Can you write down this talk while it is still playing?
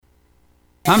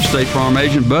I'm State Farm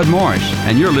Agent Bud Morris,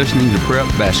 and you're listening to Prep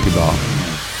Basketball.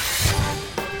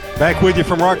 Back with you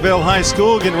from Rockville High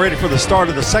School, getting ready for the start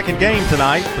of the second game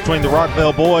tonight between the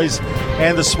Rockville boys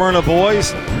and the Smyrna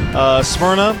boys.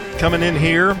 Smyrna coming in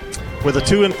here with a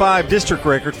 2-5 district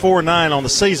record, 4-9 on the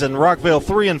season. Rockville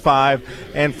 3-5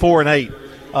 and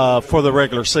 4-8 for the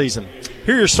regular season.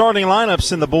 Here are your starting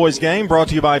lineups in the boys' game, brought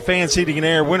to you by Fans Heating and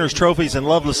Air, Winners Trophies, and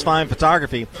Loveless Fine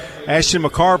Photography. Ashton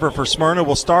McCarver for Smyrna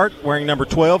will start, wearing number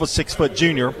 12, a 6-foot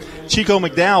junior. Chico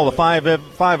McDowell, a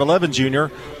 5'11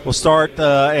 junior, will start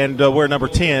and wear number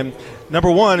 10.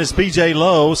 Number 1 is B.J.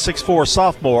 Lowe, 6'4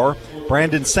 sophomore.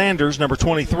 Brandon Sanders, number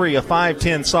 23, a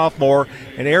 5'10 sophomore.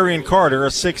 And Arian Carter, a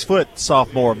 6-foot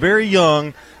sophomore. Very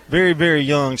young, very, very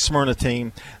young Smyrna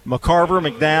team. McCarver,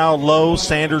 McDowell, Lowe,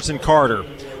 Sanders, and Carter.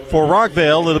 For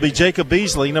Rockville, it'll be Jacob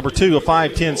Beasley, number 2, a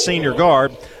 5'10 senior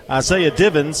guard. Isaiah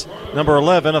Divins, number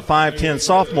 11, a 5'10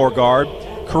 sophomore guard.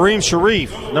 Kareem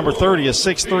Sharif, number 30, a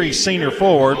 6'3 senior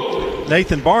forward.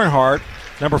 Nathan Barnhart,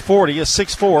 number 40, a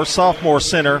 6'4 sophomore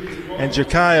center. And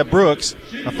Jekiah Brooks,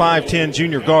 a 5'10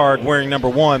 junior guard, wearing number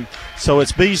 1. So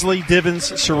it's Beasley,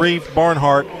 Divins, Sharif,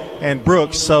 Barnhart, and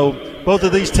Brooks. So both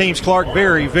of these teams, Clark,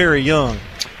 very, very young.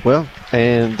 Well,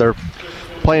 and they're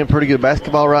playing pretty good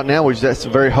basketball right now, which that's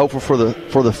very hopeful for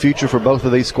the future for both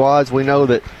of these squads. We know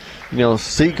that,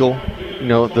 Siegel,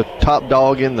 the top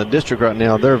dog in the district right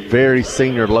now, they're very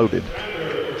senior loaded.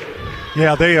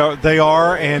 Yeah, they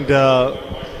are, and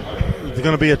there's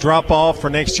going to be a drop off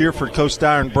for next year for Coach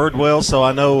Dyron Birdwell. So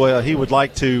I know he would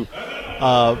like to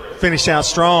finish out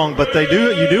strong, but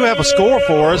you do have a score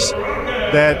for us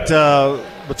that.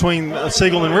 Between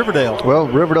Siegel and Riverdale. Well,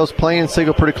 Riverdale's playing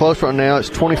Siegel pretty close right now. It's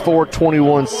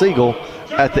 24-21 Siegel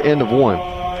at the end of 1.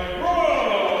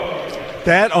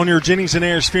 That on your Jennings and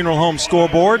Ayers Funeral Home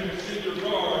scoreboard.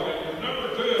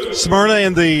 Smyrna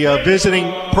in the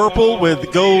visiting purple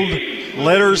with gold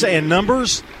letters and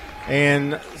numbers,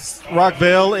 and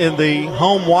Rockville in the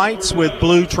home whites with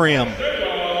blue trim.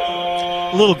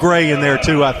 A little gray in there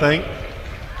too, I think.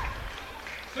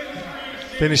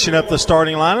 Finishing up the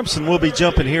starting lineups, and we'll be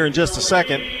jumping here in just a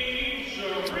second.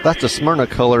 That's the Smyrna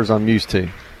colors I'm used to.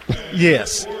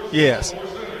 Yes.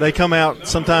 They come out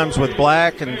sometimes with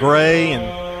black and gray, and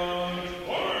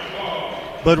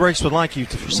Bud Rakes would like you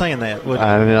for saying that, wouldn't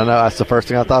he? I know. That's the first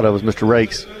thing I thought of was Mr.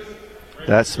 Rakes.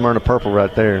 That's Smyrna purple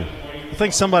right there. I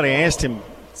think somebody asked him,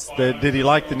 did he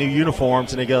like the new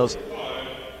uniforms, and he goes,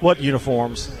 what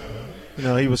uniforms?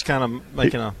 He was kind of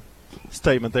making a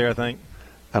statement there, I think.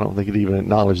 I don't think he'd even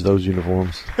acknowledge those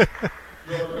uniforms.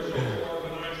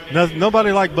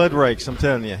 Nobody liked Bud Rakes, I'm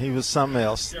telling you. He was something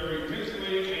else.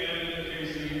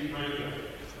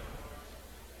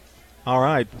 All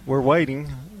right, we're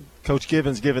waiting. Coach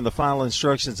Givens giving the final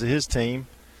instructions to his team.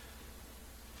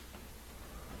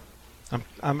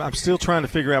 I'm still trying to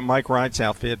figure out Mike Wright's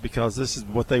outfit because this is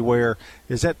what they wear.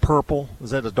 Is that purple?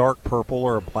 Is that a dark purple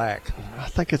or a black? I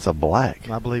think it's a black.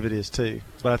 I believe it is too.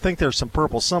 But I think there's some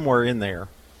purple somewhere in there.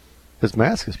 His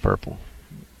mask is purple.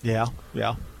 Yeah.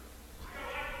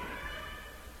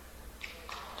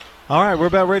 All right, we're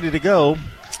about ready to go.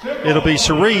 It'll be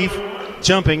Sharif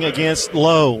jumping against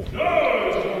Lowe.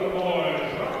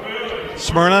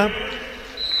 Smyrna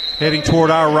heading toward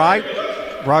our right.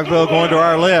 Rockville going to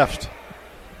our left.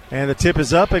 And the tip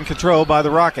is up and controlled by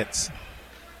the Rockets.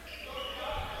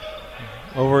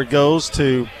 Over it goes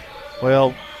to,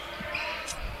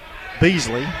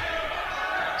 Beasley.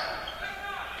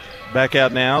 Back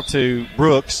out now to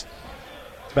Brooks.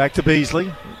 Back to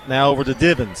Beasley. Now over to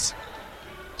Divins.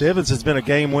 Divins has been a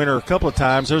game winner a couple of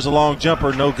times. There's a long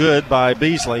jumper, no good by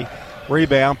Beasley.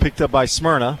 Rebound picked up by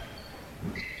Smyrna.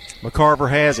 McCarver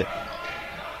has it.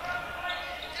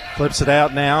 Flips it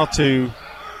out now to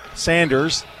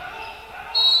Sanders.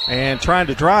 And trying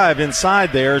to drive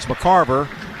inside there is McCarver,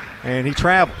 and he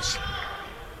travels.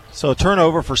 So a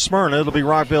turnover for Smyrna. It'll be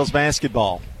Rockville's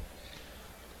basketball.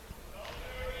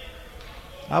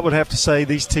 I would have to say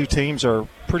these two teams are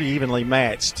pretty evenly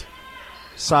matched,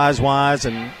 size-wise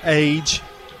and age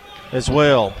as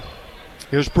well.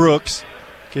 Here's Brooks.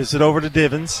 Gives it over to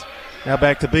Divins. Now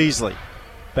back to Beasley.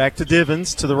 Back to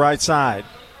Divins to the right side.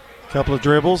 Couple of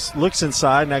dribbles. Looks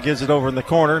inside. Now gives it over in the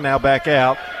corner. Now back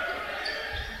out.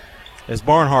 As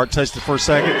Barnhart touched it for a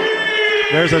second.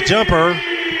 There's a jumper.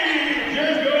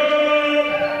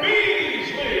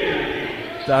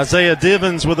 Isaiah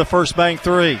Divins with the first bank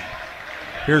three.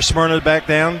 Here's Smyrna back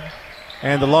down.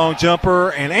 And the long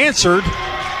jumper, and answered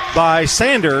by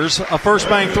Sanders. A first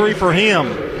bank three for him.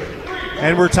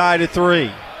 And we're tied at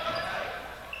 3.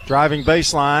 Driving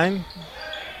baseline.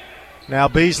 Now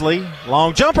Beasley.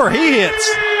 Long jumper. He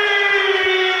hits.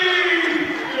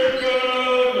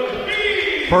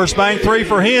 First bank three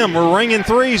for him. We're ringing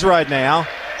threes right now.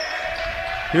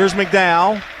 Here's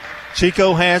McDowell.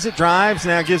 Chico has it, drives,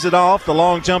 now gives it off. The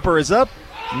long jumper is up.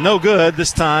 No good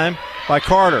this time by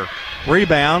Carter.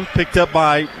 Rebound picked up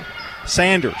by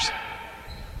Sanders.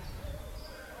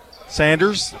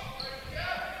 Sanders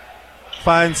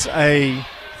finds a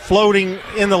floating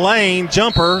in the lane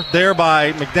jumper there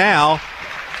by McDowell.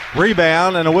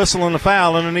 Rebound and a whistle and a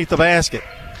foul underneath the basket.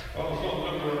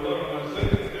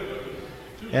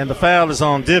 And the foul is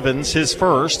on Divins, his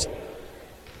first.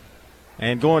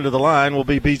 And going to the line will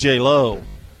be B.J. Lowe.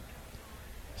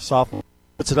 Sophomore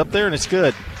puts it up there, and it's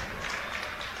good.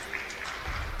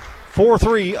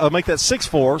 4-3, make that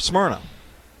 6-4, Smyrna.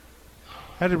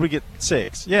 How did we get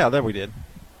 6? Yeah, there we did.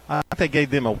 I think they gave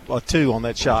them a 2 on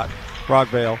that shot.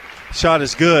 Rockvale. Shot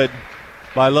is good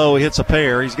by Lowe. He hits a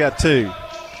pair. He's got 2.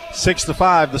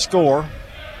 6-5 the score.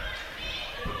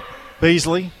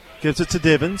 Beasley gives it to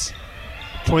Divins.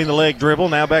 Between the leg dribble.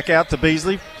 Now back out to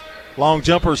Beasley. Long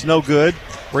jumper's no good.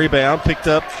 Rebound picked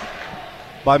up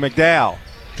by McDowell.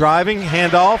 Driving,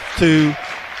 handoff to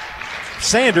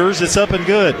Sanders. It's up and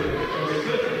good.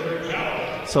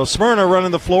 So Smyrna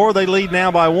running the floor. They lead now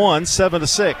by 1,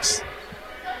 7-6.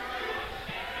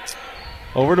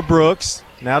 Over to Brooks.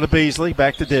 Now to Beasley.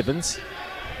 Back to Divins.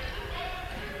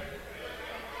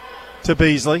 To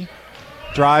Beasley.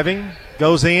 Driving.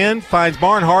 Goes in. Finds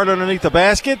Barnhart underneath the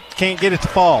basket. Can't get it to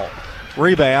fall.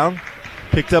 Rebound.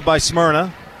 Picked up by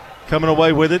Smyrna. Coming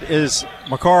away with it is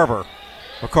McCarver.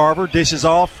 McCarver dishes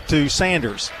off to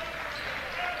Sanders.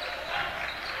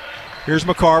 Here's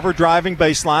McCarver driving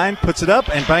baseline. Puts it up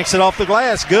and banks it off the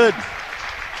glass. Good.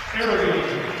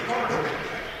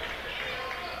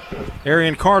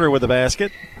 Arian Carter with the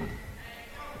basket.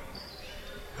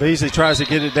 Beasley tries to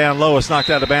get it down low. It's knocked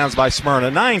out of bounds by Smyrna.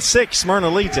 9-6, Smyrna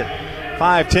leads it.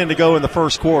 5:10 to go in the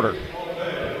first quarter.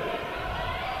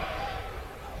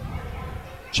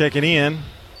 Checking in,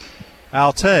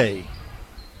 Alte.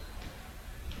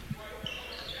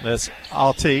 That's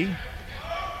Alte,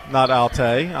 not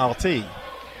Alte, Alte.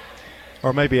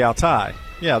 Or maybe Altai.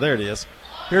 Yeah, there it is.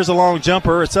 Here's a long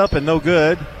jumper. It's up and no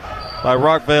good by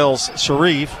Rockvale's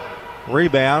Sharif.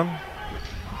 Rebound.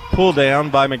 Pull down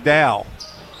by McDowell.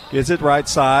 Gets it right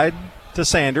side to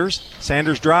Sanders.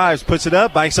 Sanders drives, puts it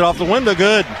up, banks it off the window.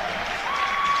 Good.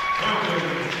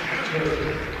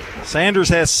 Sanders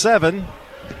has 7,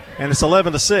 and it's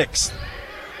 11-6.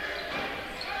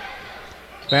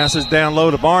 Bounces down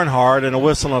low to Barnhart, and a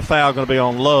whistle and a foul going to be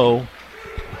on Lowe.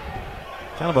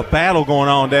 Kind of a battle going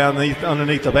on down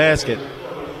underneath the basket.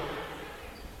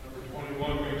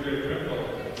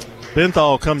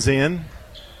 Benthal comes in,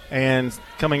 and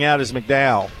coming out is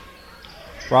McDowell.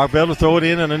 Rockville to throw it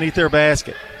in underneath their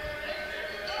basket.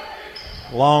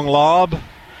 Long lob.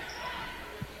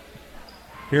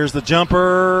 Here's the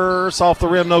jumper. It's off the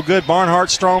rim, no good. Barnhart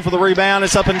strong for the rebound.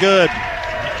 It's up and good.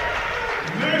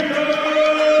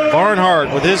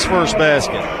 Barnhart with his first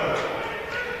basket.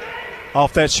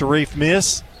 Off that Sharif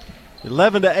miss.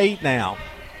 11-8 now.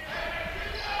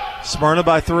 Smyrna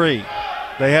by 3.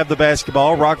 They have the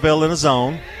basketball. Rockville in a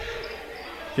zone.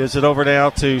 Gives it over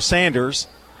now to Sanders.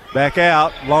 Back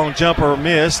out. Long jumper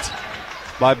missed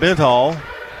by Benthal.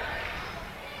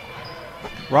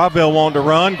 Rockville wanted to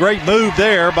run. Great move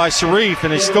there by Sharif,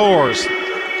 and he scores.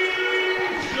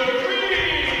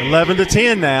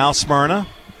 11-10 now, Smyrna.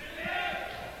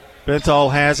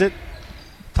 Benthal has it.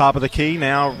 Top of the key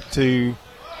now to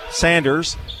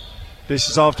Sanders.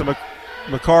 Dishes off to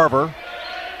McCarver.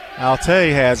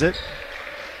 Alte has it.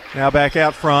 Now back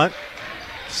out front.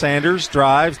 Sanders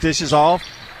drives, dishes off.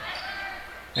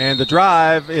 And the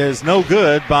drive is no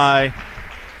good by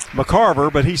McCarver,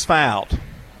 but he's fouled.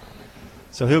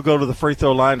 So he'll go to the free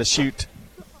throw line to shoot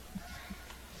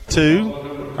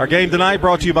 2. Our game tonight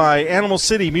brought to you by Animal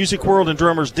City, Music World and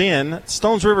Drummers Den,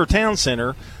 Stones River Town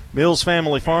Center, Mills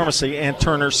Family Pharmacy, and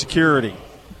Turner Security.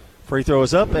 Free throw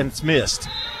is up, and it's missed.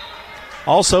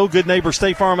 Also, Good Neighbor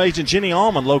State Farm agent Jenny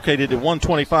Allman, located at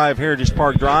 125 Heritage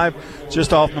Park Drive,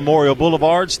 just off Memorial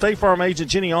Boulevard. State Farm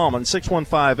agent Jenny Allman,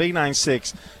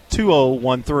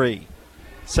 615-896-2013.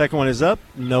 Second one is up,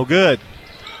 no good.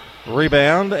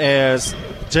 Rebound as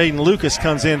Jaden Lucas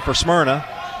comes in for Smyrna.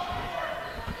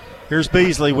 Here's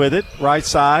Beasley with it, right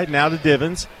side, now to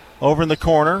Divins. Over in the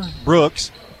corner,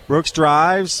 Brooks. Brooks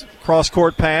drives,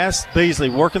 cross-court pass. Beasley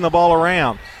working the ball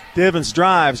around. Divins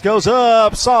drives, goes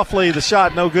up softly. The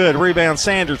shot no good. Rebound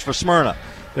Sanders for Smyrna.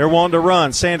 They're wanting to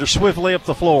run. Sanders swiftly up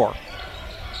the floor.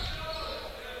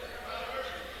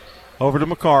 Over to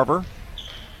McCarver.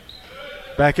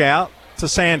 Back out to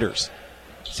Sanders.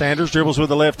 Sanders dribbles with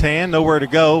the left hand. Nowhere to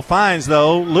go. Finds,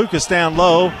 though, Lucas down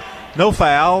low. No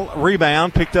foul.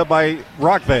 Rebound picked up by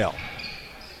Rockvale.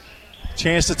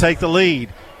 Chance to take the lead.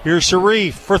 Here's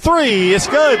Sharif for three. It's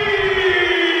good.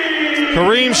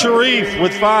 Kareem Sharif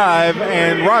with 5,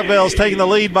 and Rockvale's taking the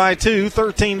lead by 2,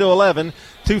 13-11.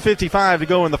 2:55 to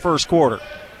go in the first quarter.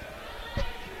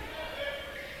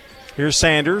 Here's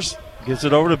Sanders. Gives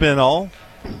it over to Bentall.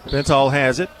 Bentall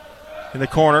has it. In the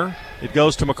corner, it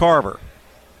goes to McCarver.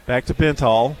 Back to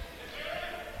Bentall.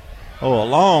 Oh, a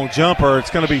long jumper. It's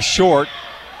going to be short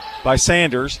by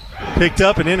Sanders. Picked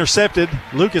up and intercepted.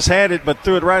 Lucas had it, but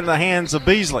threw it right in the hands of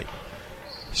Beasley.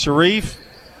 Sharif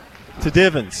to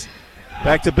Divins.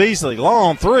 Back to Beasley.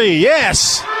 Long three.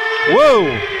 Yes!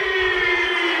 Whoa!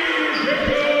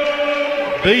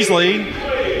 Beasley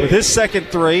with his second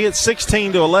three. It's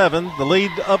 16-11. The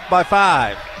lead up by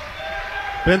 5.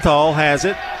 Bentall has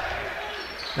it.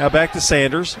 Now back to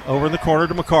Sanders. Over in the corner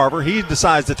to McCarver. He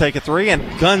decides to take a three and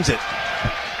guns it.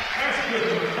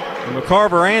 And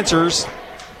McCarver answers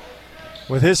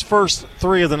with his first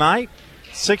three of the night.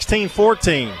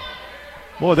 16-14.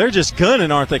 Boy, they're just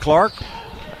gunning, aren't they, Clark?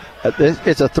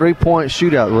 It's a three-point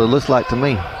shootout, what it looks like to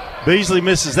me. Beasley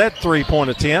misses that three-point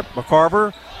attempt.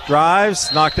 McCarver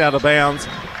drives, knocked out of bounds,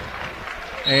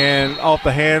 and off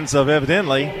the hands of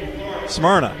evidently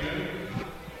Smyrna.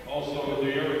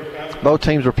 Both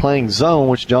teams are playing zone,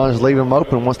 which John is leaving them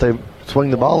open once they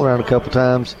swing the ball around a couple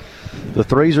times. The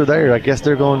threes are there. I guess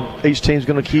they're going. Each team's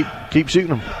going to keep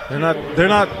shooting them. They're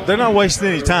not wasting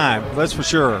any time. That's for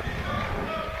sure.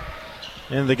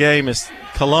 And the game is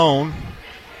Cologne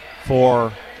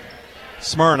for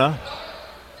Smyrna.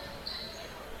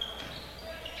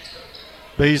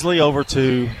 Beasley over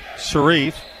to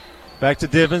Sharif. Back to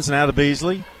Divins, now to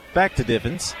Beasley. Back to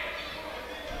Divins.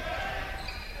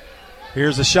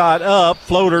 Here's a shot up.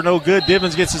 Floater, no good.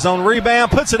 Divins gets his own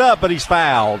rebound, puts it up, but he's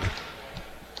fouled.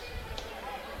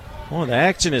 Well, the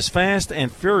action is fast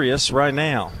and furious right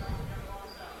now.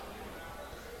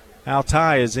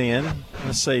 Altai is in.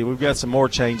 Let's see, we've got some more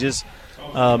changes.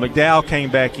 McDowell came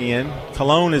back in.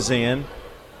 Cologne is in.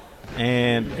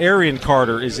 And Arian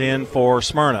Carter is in for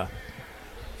Smyrna.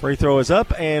 Free throw is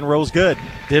up and rolls good.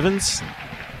 Divins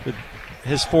with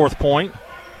his 4th point.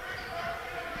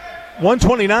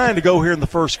 1:29 to go here in the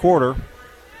first quarter.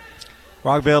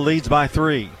 Rockvale leads by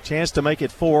 3. Chance to make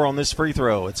it 4 on this free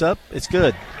throw. It's up. It's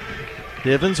good.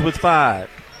 Divins with 5.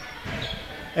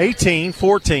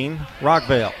 18-14,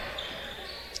 Rockvale.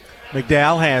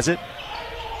 McDowell has it.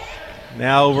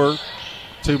 Now over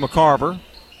to McCarver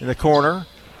in the corner.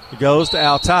 It goes to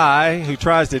Altai, who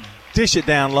tries to dish it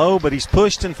down low, but he's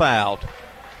pushed and fouled.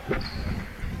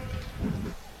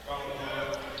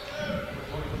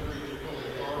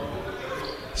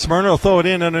 Smyrna will throw it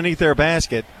in underneath their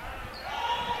basket.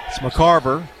 It's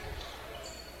McCarver.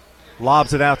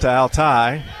 Lobs it out to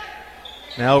Altai.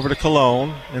 Now over to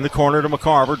Cologne. In the corner to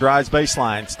McCarver. Drives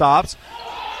baseline. Stops.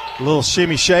 A little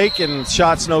shimmy shake and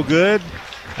shot's no good.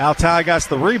 Altai got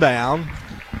the rebound.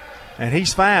 And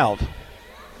he's fouled.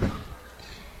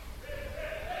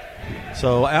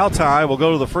 So Altai will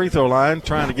go to the free throw line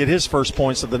trying to get his first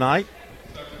points of the night.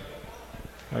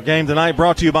 Our game tonight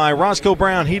brought to you by Roscoe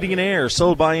Brown Heating and Air,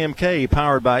 sold by MK,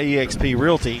 powered by eXp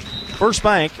Realty, First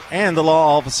Bank, and the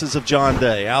law offices of John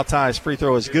Day. Altai's free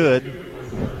throw is good.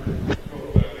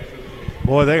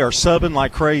 Boy, they are subbing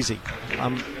like crazy.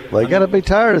 They got to be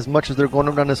tired as much as they're going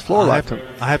up down this floor. I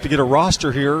have to get a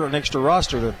roster here, an extra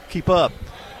roster to keep up.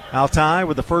 Altai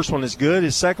with the first one is good.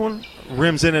 His second one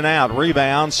rims in and out.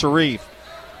 Rebound, Sharif.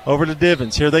 Over to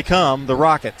Divins. Here they come, the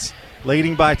Rockets,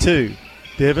 leading by 2.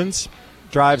 Divins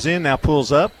drives in, now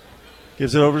pulls up.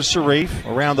 Gives it over to Sharif.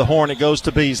 Around the horn it goes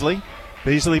to Beasley.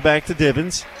 Beasley back to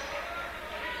Divins.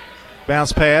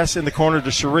 Bounce pass in the corner to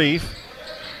Sharif.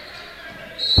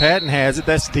 Patton has it.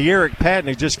 That's De'Eric Patton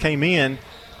who just came in.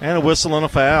 And a whistle and a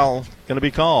foul going to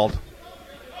be called.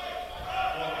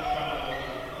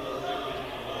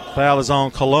 Foul is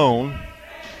on Cologne.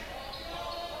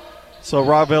 So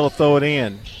Rockville will throw it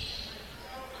in.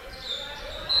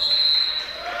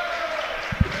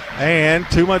 And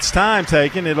too much time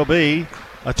taken. It'll be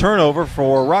a turnover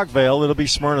for Rockville. It'll be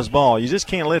Smyrna's ball. You just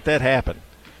can't let that happen.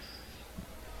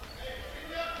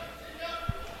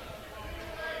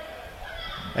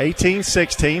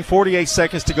 (18-16), 48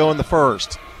 seconds to go in the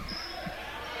first.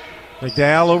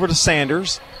 McDowell over to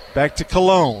Sanders. Back to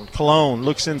Cologne. Cologne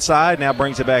looks inside, now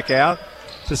brings it back out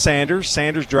to Sanders.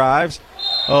 Sanders drives.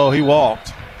 Oh, he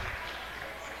walked.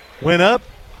 Went up,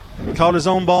 caught his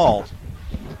own ball.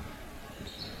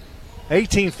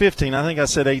 18-15. I think I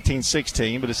said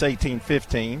 18-16, but it's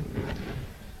 18-15.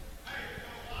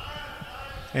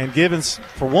 And Givens,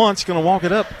 for once, going to walk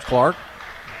it up, Clark.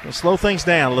 We'll slow things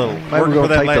down a little. Maybe we're going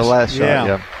to take the last shot.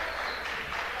 Yeah.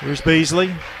 Here's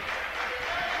Beasley.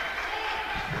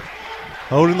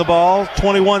 Holding the ball,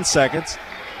 21 seconds.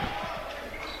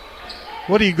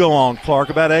 What do you go on, Clark?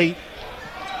 About 8?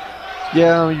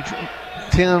 Yeah,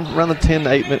 10, around the 10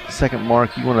 to 8 second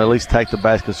mark, you want to at least take the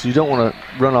basket. So you don't want to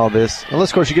run all this.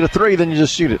 Unless, of course, you get a 3, then you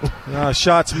just shoot it.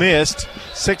 Shots missed.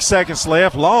 6 seconds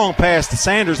left. Long pass to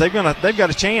Sanders. They've got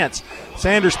a chance.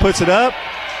 Sanders puts it up.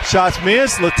 Shots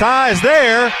missed. Latai is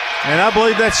there, and I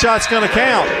believe that shot's going to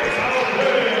count.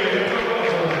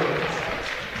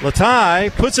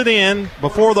 Latai puts it in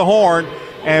before the horn,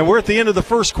 and we're at the end of the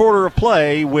first quarter of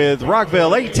play with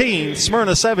Rockville 18,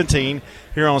 Smyrna 17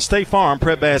 here on State Farm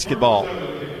Prep Basketball.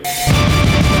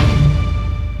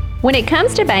 When it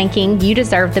comes to banking, you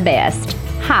deserve the best.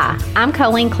 Hi, I'm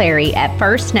Colleen Clary at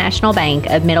First National Bank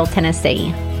of Middle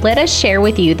Tennessee. Let us share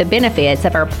with you the benefits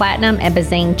of our Platinum and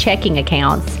Bazing checking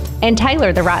accounts and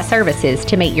tailor the right services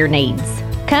to meet your needs.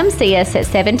 Come see us at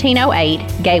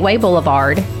 1708 Gateway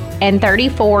Boulevard and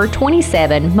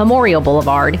 3427 Memorial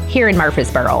Boulevard here in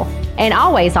Murfreesboro, and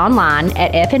always online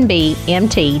at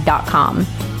fnbmt.com.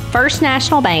 First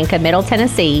National Bank of Middle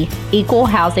Tennessee, Equal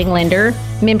Housing Lender,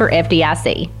 member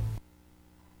FDIC.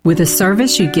 With the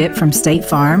service you get from State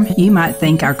Farm, you might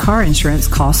think our car insurance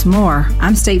costs more.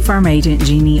 I'm State Farm agent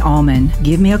Jeannie Allman.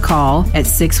 Give me a call at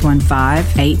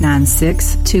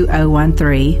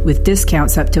 615-896-2013. With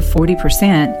discounts up to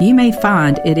 40%, you may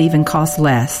find it even costs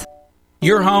less.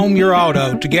 Your home, your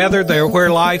auto. Together, they're where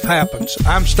life happens.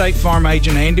 I'm State Farm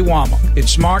agent Andy Wommel.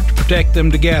 It's smart to protect them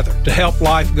together to help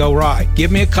life go right.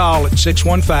 Give me a call at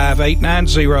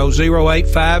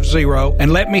 615-890-0850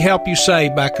 and let me help you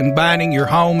save by combining your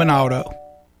home and auto.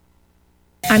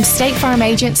 I'm State Farm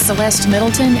agent Celeste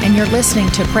Middleton, and you're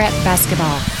listening to Prep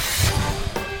Basketball.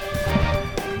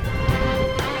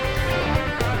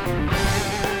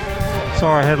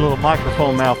 Sorry, I had a little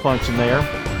microphone malfunction there.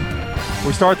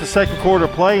 We start the second quarter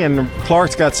play, and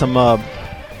Clark's got some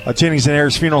Jennings and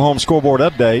Ayers Funeral Home scoreboard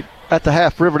update. At the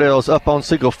half, Riverdale's up on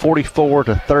Siegel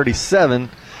 44-37,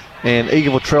 and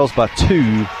Eagleville trails by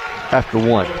 2 after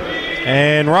 1.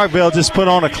 And Rockville just put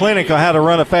on a clinic on how to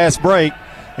run a fast break,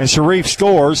 and Sharif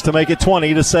scores to make it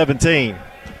 20-17.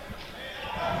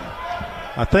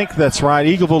 I think that's right.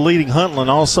 Eagleville leading Huntland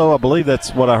also. I believe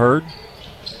that's what I heard.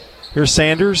 Here's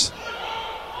Sanders.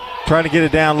 Trying to get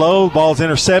it down low. Ball's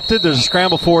intercepted. There's a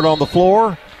scramble for it on the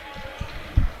floor.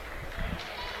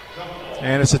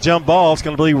 And it's a jump ball. It's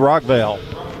going to be Rockville.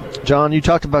 John, you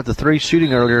talked about the 3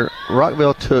 shooting earlier.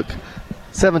 Rockville took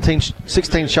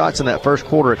 16 shots in that first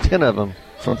quarter, 10 of them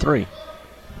from 3.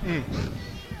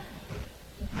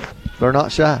 They're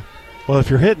not shy. Well, if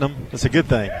you're hitting them, that's a good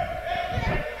thing.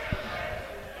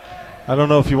 I don't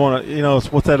know if you want to,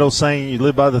 what's that old saying? You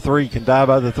live by the 3, you can die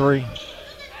by the 3.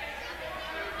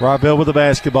 Rockville with the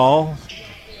basketball.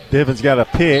 Divins got a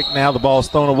pick. Now the ball's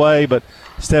thrown away, but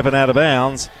stepping out of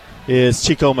bounds is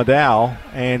Chico Maddow,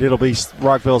 and it'll be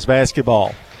Rockville's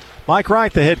basketball. Mike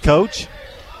Wright, the head coach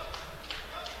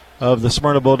of the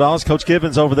Smyrna Bulldogs. Coach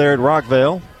Gibbons over there at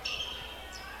Rockville.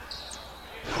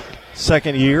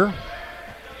 Second year.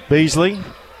 Beasley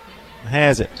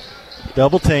has it.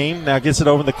 Double team. Now gets it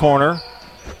over in the corner.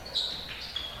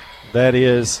 That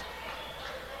is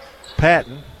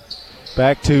Patton.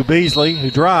 Back to Beasley,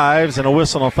 who drives, and a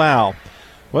whistle and a foul.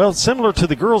 Well, similar to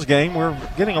the girls' game, we're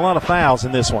getting a lot of fouls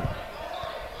in this one.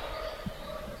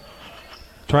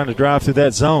 Trying to drive through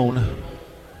that zone.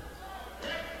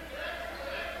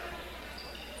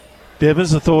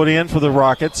 Divins will throw it in for the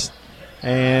Rockets,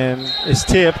 and it's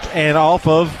tipped and off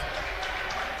of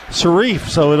Sharif,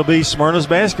 so it'll be Smyrna's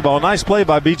basketball. Nice play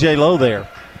by B.J. Lowe there.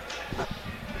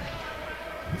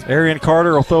 Arian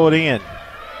Carter will throw it in.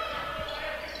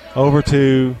 Over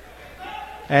to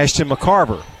Ashton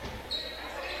McCarver.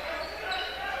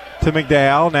 To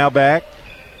McDowell, now back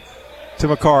to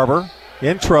McCarver.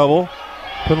 In trouble.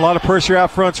 Putting a lot of pressure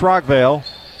out front, Rockville.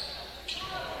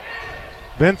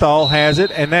 Benthal has it,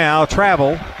 and now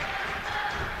travel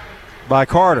by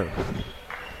Carter.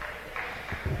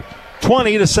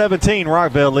 20-17,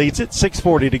 Rockville leads it.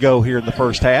 6:40 to go here in the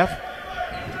first half.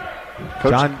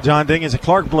 John Dingens and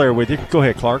Clark Blair with you. Go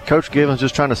ahead, Clark. Coach Gibbons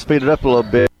just trying to speed it up a little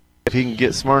bit if he can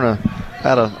get Smyrna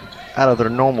out of their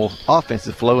normal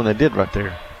offensive flow, and they did right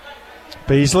there.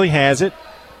 Beasley has it.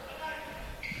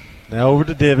 Now over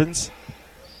to Divins.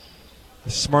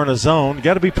 Smyrna zone.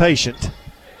 Got to be patient.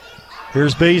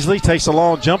 Here's Beasley. Takes a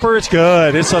long jumper. It's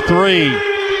good. It's a 3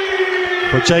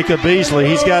 for Jacob Beasley.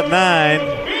 He's got 9.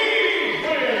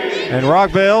 And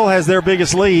Rockville has their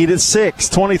biggest lead at 6,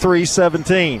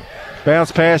 23-17.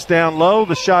 Bounce pass down low.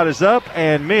 The shot is up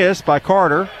and missed by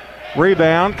Carter.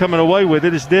 Rebound, coming away with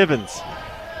it is Divins.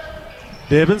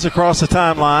 Divins across the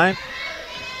timeline.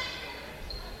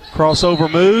 Crossover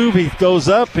move. He goes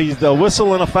up. He's a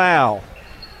whistle and a foul.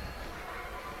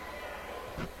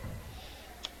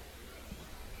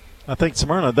 I think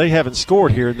Smyrna, they haven't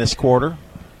scored here in this quarter.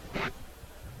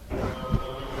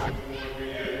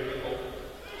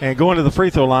 And going to the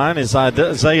free throw line is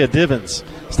Isaiah Divins.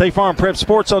 State Farm Prep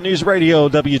Sports on News Radio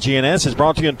WGNS is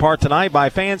brought to you in part tonight by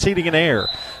Fans Heating and Air,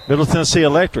 Middle Tennessee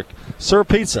Electric, Sir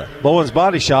Pizza, Bowen's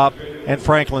Body Shop, and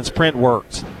Franklin's Print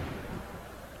Works.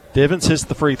 Divins hits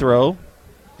the free throw,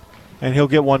 and he'll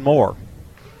get one more.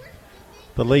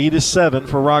 The lead is 7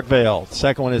 for Rockvale.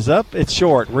 Second one is up. It's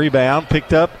short. Rebound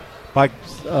picked up by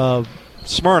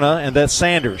Smyrna, and that's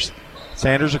Sanders.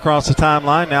 Sanders across the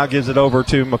timeline now gives it over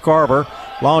to McCarver.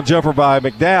 Long jumper by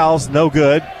McDowell's, no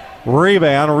good.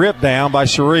 Rebound, ripped down by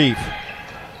Sharif.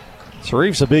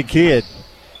 Sharif's a big kid.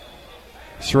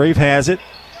 Sharif has it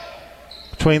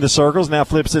between the circles, now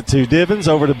flips it to Divins,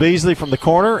 over to Beasley from the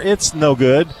corner. It's no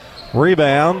good.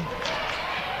 Rebound.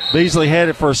 Beasley had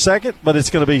it for a second, but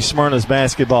it's going to be Smyrna's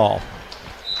basketball.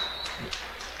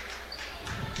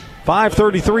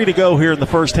 5:33 to go here in the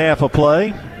first half of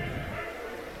play.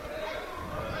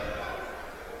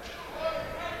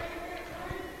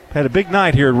 Had a big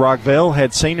night here at Rockvale.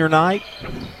 Had senior night.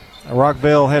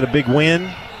 Rockvale had a big win.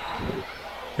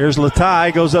 Here's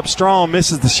Latai, goes up strong,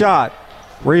 misses the shot.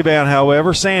 Rebound,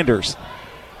 however, Sanders.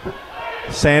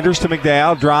 Sanders to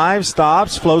McDowell, drives,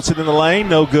 stops, floats it in the lane,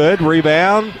 no good.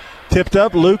 Rebound, tipped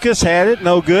up, Lucas had it,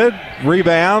 no good.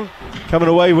 Rebound, coming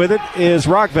away with it is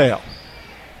Rockvale.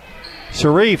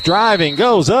 Sharif driving,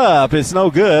 goes up, it's no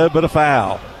good, but a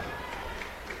foul.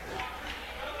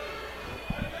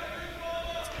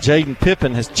 Jaden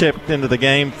Pippin has chipped into the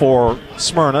game for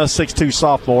Smyrna, 6'2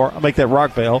 sophomore. I'll make that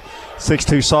Rockvale,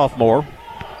 6'2 sophomore.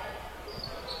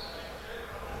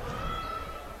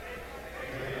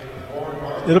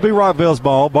 It'll be Rockvale's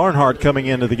ball. Barnhart coming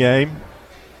into the game.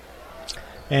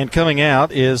 And coming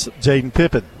out is Jaden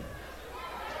Pippin.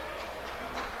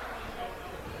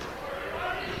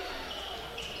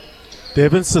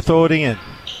 Divins to throw it in.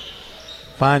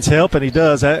 Finds help, and he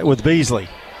does that with Beasley.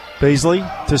 Beasley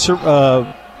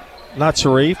to not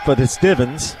Sharif, but it's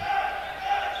Divins.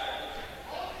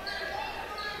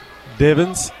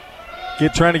 Divins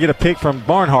trying to get a pick from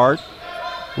Barnhart.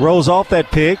 Rolls off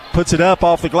that pick, puts it up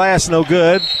off the glass, no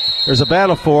good. There's a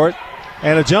battle for it,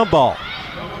 and a jump ball.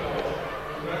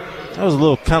 That was a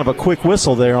little kind of a quick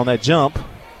whistle there on that jump.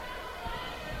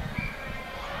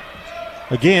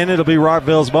 Again, it'll be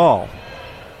Rockvale's ball.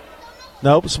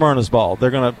 Nope, Smyrna's ball.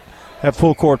 They're going to have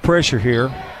full court pressure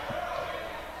here.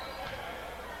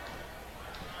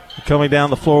 Coming down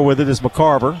the floor with it is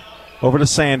McCarver. Over to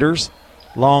Sanders.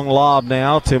 Long lob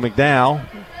now to McDowell.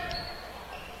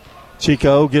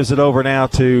 Chico gives it over now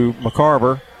to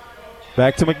McCarver.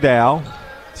 Back to McDowell.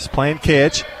 He's playing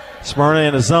catch. Smyrna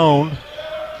in a zone.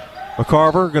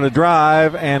 McCarver going to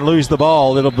drive and lose the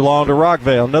ball. It'll belong to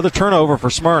Rockvale. Another turnover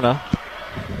for Smyrna.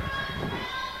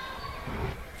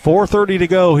 4:30 to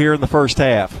go here in the first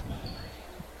half.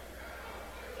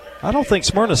 I don't think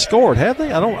Smyrna scored, have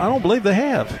they? I don't believe they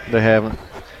have. They haven't.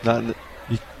 Not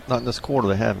in this quarter,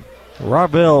 they haven't.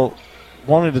 Rockvale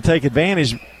wanted to take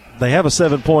advantage. They have a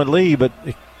 7-point lead, but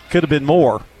it could have been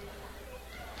more.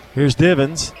 Here's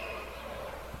Divins.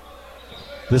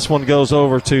 This one goes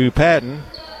over to Patton.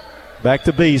 Back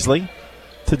to Beasley.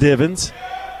 To Divins.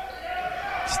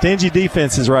 Stingy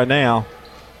defenses right now.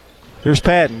 Here's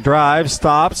Patton. Drives,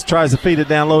 stops, tries to feed it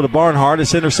down low to Barnhart.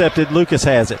 It's intercepted. Lucas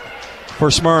has it for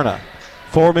Smyrna.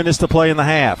 4 minutes to play in the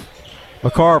half.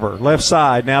 McCarver, left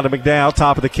side, now to McDowell,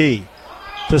 top of the key.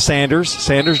 To Sanders.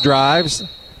 Sanders drives.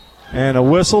 And a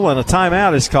whistle and a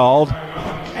timeout is called.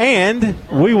 And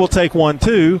we will take one,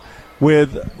 too,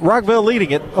 with Rockvale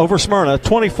leading it over Smyrna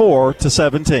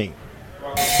 24-17.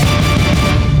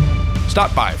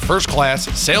 Stop by First Class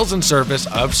Sales and Service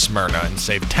of Smyrna and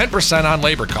save 10% on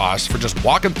labor costs for just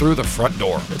walking through the front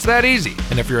door. It's that easy.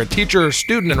 And if you're a teacher or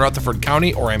student in Rutherford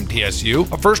County or MTSU,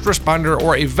 a first responder,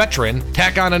 or a veteran,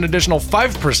 tack on an additional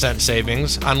 5%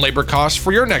 savings on labor costs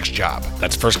for your next job.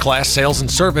 That's First Class Sales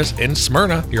and Service in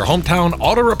Smyrna, your hometown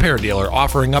auto repair dealer,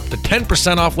 offering up to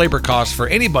 10% off labor costs for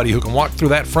anybody who can walk through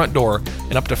that front door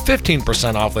and up to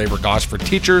 15% off labor costs for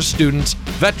teachers, students,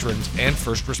 veterans, and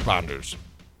first responders.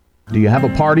 Do you have a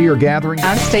party or gathering?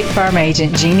 I'm State Farm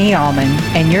Agent Jeannie Allman,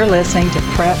 and you're listening to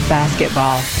Prep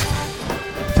Basketball.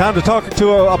 Time to talk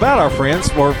about our friends,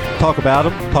 or talk about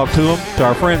them, talk to them, to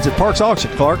our friends at Parks Auction,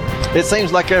 Clark. It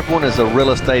seems like everyone is a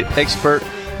real estate expert,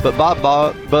 but Bob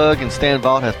Bug and Stan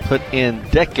Vaught have put in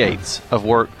decades of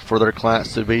work for their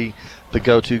clients to be the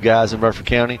go-to guys in Rutherford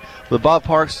County. With Bob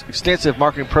Parks' extensive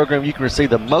marketing program, you can receive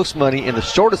the most money in the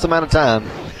shortest amount of time.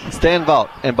 Stan Vaught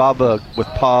and Bob Bug with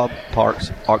Bob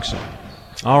Parks Auction.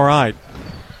 All right.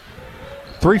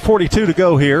 3:42 to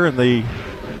go here in the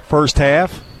first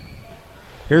half.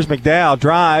 Here's McDowell,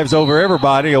 drives over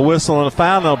everybody, a whistle and a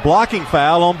foul, and a blocking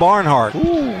foul on Barnhart.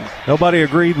 Ooh. Nobody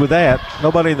agreed with that.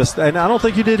 Nobody in the and I don't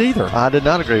think you did either. I did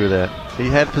not agree with that. He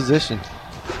had position.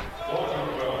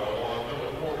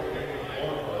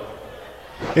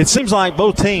 It seems like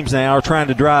both teams now are trying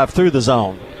to drive through the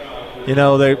zone. You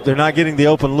know, they're not getting the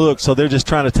open look, so they're just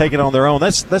trying to take it on their own.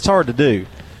 That's hard to do.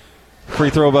 Free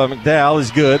throw by McDowell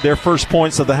is good. Their first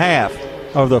points of the half,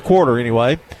 of the quarter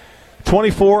anyway.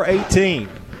 24-18.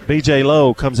 B.J.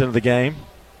 Lowe comes into the game.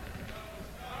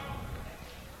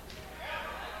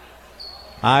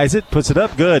 Eyes it, puts it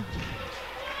up, good.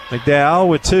 McDowell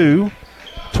with 2.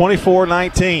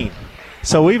 24-19.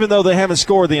 So even though they haven't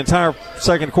scored the entire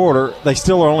second quarter, they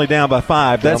still are only down by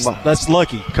 5. That's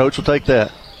lucky. Coach will take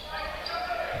that.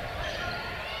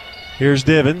 Here's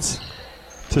Divins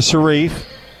to Sharif.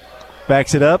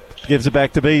 Backs it up, gives it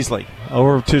back to Beasley.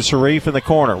 Over to Sharif in the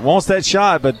corner. Wants that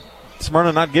shot, but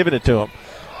Smyrna not giving it to him.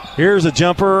 Here's a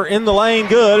jumper in the lane,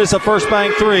 good. It's a first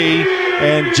bank 3,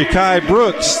 and Ja'Kai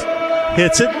Brooks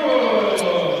hits it.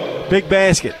 Big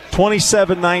basket,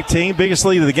 27-19. Biggest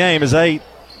lead of the game is 8.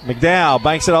 McDowell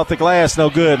banks it off the glass, no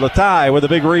good. Latai with a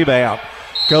big rebound.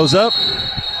 Goes up,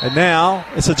 and now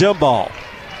it's a jump ball.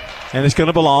 And it's going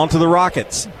to belong to the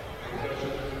Rockets.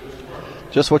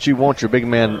 Just what you want your big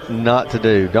man not to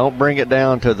do. Don't bring it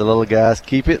down to the little guys.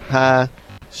 Keep it high,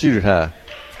 shoot it high.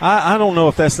 I don't know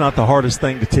if that's not the hardest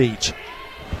thing to teach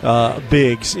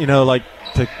bigs, you know, like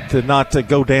to not to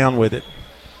go down with it.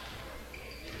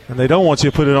 And they don't want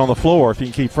you to put it on the floor if you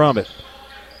can keep from it.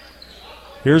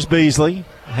 Here's Beasley,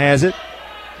 has it,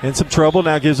 in some trouble,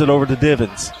 now gives it over to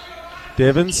Divins.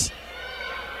 Divins,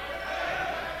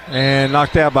 and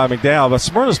knocked out by McDowell. But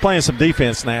Smyrna's playing some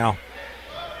defense now.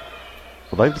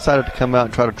 Well, they've decided to come out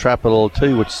and try to trap it a little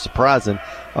too, which is surprising.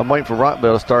 I'm waiting for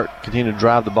Rockville to continue to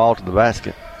drive the ball to the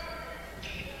basket.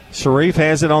 Sharif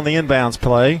has it on the inbounds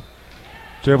play.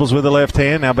 Dribbles with the left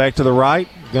hand, now back to the right.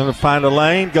 Going to find a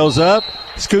lane, goes up.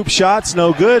 Scoop shots,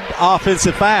 no good.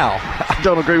 Offensive foul. I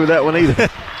don't agree with that one either.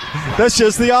 That's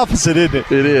just the opposite, isn't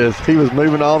it? It is. He was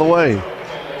moving all the way.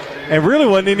 And really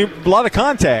wasn't a lot of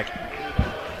contact.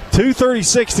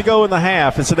 2:36 to go in the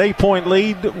half. It's an 8-point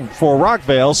lead for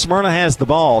Rockville. Smyrna has the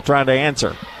ball, trying to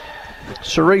answer.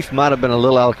 Sharif might have been a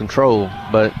little out of control,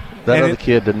 but that other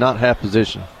kid did not have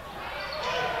position.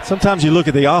 Sometimes you look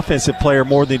at the offensive player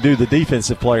more than you do the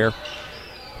defensive player.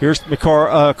 Here's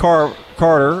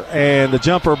Carter, and the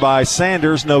jumper by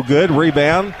Sanders, no good.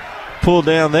 Rebound pulled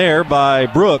down there by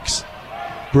Brooks.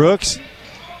 Brooks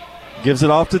gives it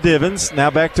off to Divins.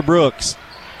 Now back to Brooks.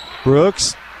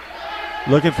 Brooks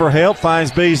looking for help,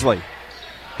 finds Beasley.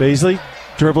 Beasley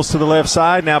dribbles to the left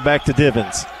side, now back to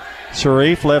Divins.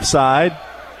 Sharif, left side.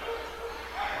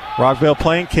 Rockville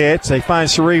playing catch. They find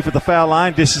Sharif at the foul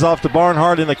line. Dishes off to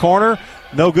Barnhart in the corner.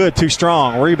 No good, too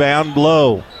strong. Rebound,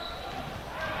 Lowe.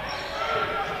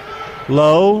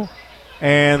 Lowe,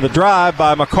 and the drive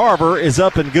by McCarver is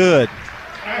up and good.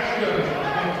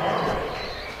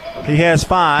 He has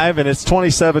 5, and it's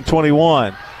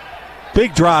 27-21.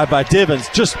 Big drive by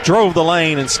Divins. Just drove the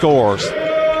lane and scores.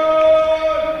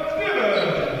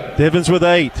 Divins with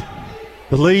 8.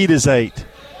 The lead is 8.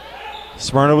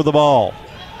 Smyrna with the ball.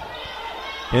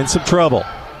 In some trouble.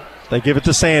 They give it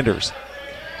to Sanders.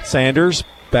 Sanders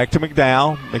back to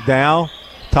McDowell. McDowell,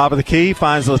 top of the key,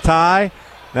 finds Latai.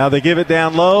 Now they give it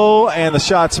down low, and the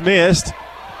shot's missed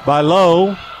by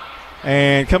Lowe.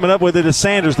 And coming up with it is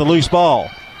Sanders, the loose ball.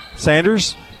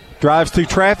 Sanders drives through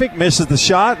traffic, misses the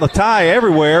shot. Latai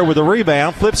everywhere with a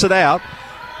rebound, flips it out.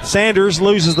 Sanders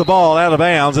loses the ball out of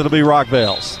bounds. It'll be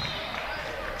Rockville's.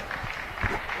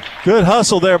 Good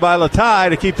hustle there by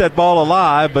Latai to keep that ball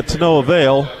alive, but to no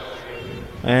avail.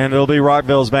 And it'll be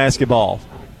Rockville's basketball.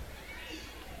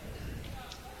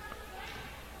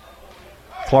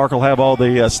 Clark will have all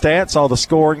the stats, all the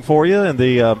scoring for you and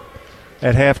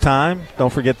at halftime.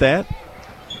 Don't forget that.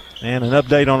 And an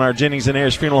update on our Jennings and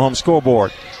Ayers Funeral Home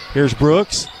scoreboard. Here's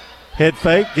Brooks. Head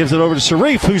fake, gives it over to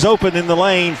Sharif, who's open in the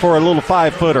lane for a little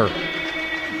 5-footer.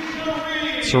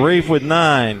 Sharif with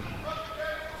 9.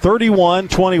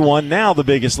 31-21, now the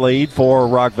biggest lead for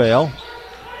Rockville.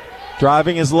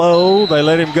 Driving is Lowe. They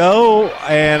let him go,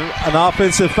 and an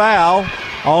offensive foul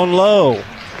on Lowe.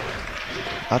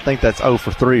 I think that's 0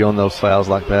 for 3 on those fouls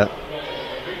like that.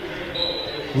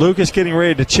 Lucas getting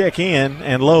ready to check in,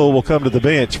 and Lowe will come to the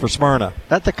bench for Smyrna.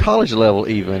 At the college level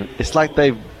even, it's like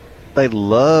they've they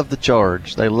love the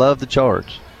charge. They love the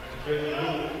charge.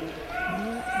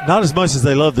 Not as much as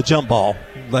they love the jump ball.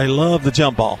 They love the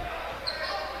jump ball.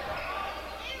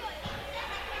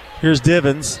 Here's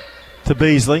Divins to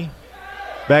Beasley.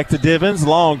 Back to Divins.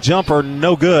 Long jumper,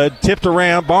 no good. Tipped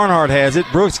around. Barnhart has it.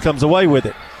 Brooks comes away with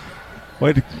it.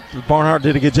 Barnhart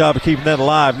did a good job of keeping that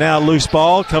alive. Now loose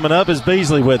ball coming up is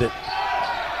Beasley with it.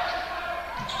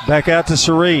 Back out to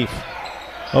Sharif.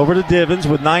 Over to Divins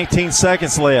with 19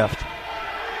 seconds left.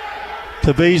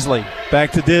 To Beasley.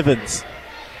 Back to Divins.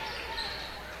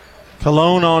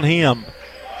 Cologne on him.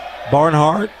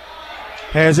 Barnhart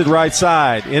has it right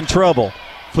side. In trouble.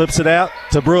 Flips it out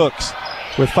to Brooks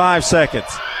with 5 seconds.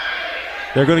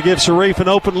 They're going to give Sharif an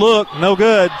open look. No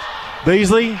good.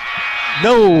 Beasley.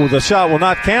 No, the shot will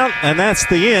not count. And that's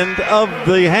the end of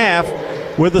the half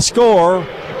with the score.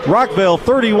 Rockville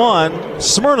 31,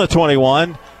 Smyrna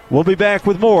 21. We'll be back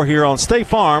with more here on State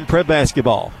Farm Prep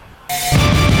Basketball.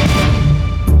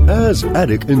 As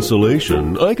attic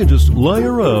insulation, I can just lie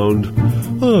around.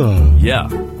 Yeah,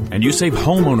 and you save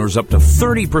homeowners up to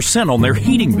 30% on their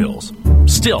heating bills.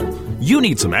 Still, you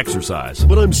need some exercise.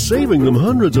 But I'm saving them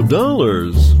hundreds of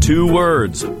dollars. 2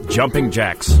 words, jumping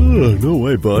jacks. No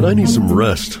way, bud. I need some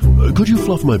rest. Could you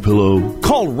fluff my pillow?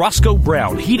 Call Roscoe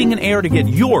Brown Heating and Air to get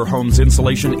your home's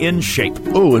insulation in shape.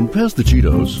 Oh, and pass the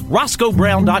Cheetos.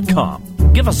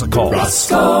 RoscoeBrown.com. Give us a call.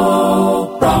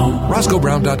 Roscoe Brown.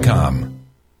 RoscoeBrown.com.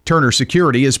 Turner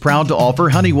Security is proud to offer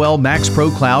Honeywell Max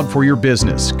Pro Cloud for your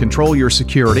business. Control your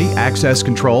security, access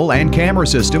control, and camera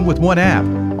system with one app.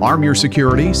 Arm your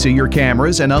security, see your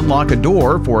cameras, and unlock a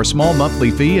door for a small monthly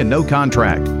fee and no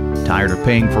contract. Tired of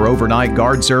paying for overnight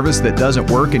guard service that doesn't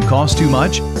work and costs too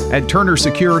much? At Turner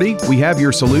Security, we have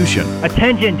your solution.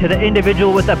 Attention to the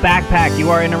individual with a backpack. You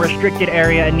are in a restricted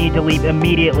area and need to leave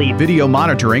immediately. Video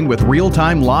monitoring with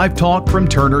real-time live talk from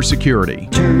Turner Security.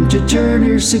 Turn to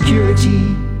Turner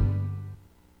Security.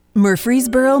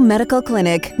 Murfreesboro Medical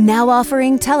Clinic, now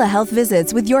offering telehealth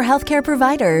visits with your healthcare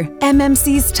provider.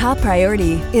 MMC's top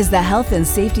priority is the health and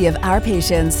safety of our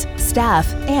patients,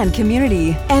 staff, and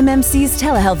community. MMC's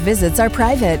telehealth visits are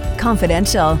private,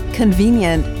 confidential,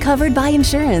 convenient, covered by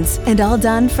insurance, and all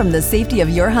done from the safety of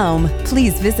your home.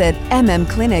 Please visit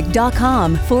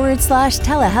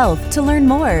mmclinic.com/telehealth to learn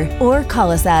more, or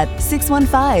call us at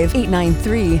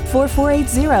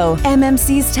 615-893-4480.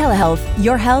 MMC's Telehealth,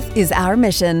 your health is our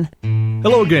mission.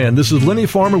 Hello again, this is Lenny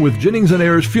Farmer with Jennings &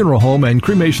 Ayers Funeral Home and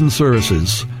Cremation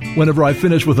Services. Whenever I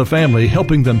finish with a family,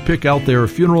 helping them pick out their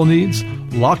funeral needs,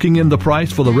 locking in the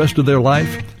price for the rest of their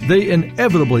life, they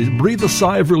inevitably breathe a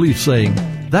sigh of relief saying,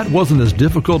 that wasn't as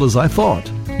difficult as I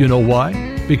thought. You know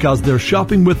why? Because they're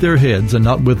shopping with their heads and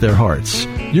not with their hearts.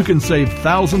 You can save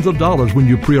thousands of dollars when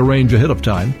you prearrange ahead of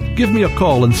time. Give me a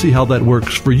call and see how that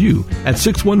works for you at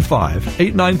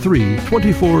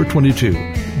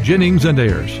 615-893-2422. Jennings &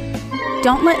 Ayers.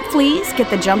 Don't let fleas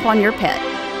get the jump on your pet.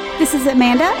 This is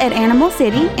Amanda at Animal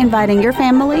City, inviting your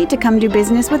family to come do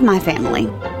business with my family.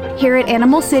 Here at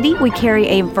Animal City, we carry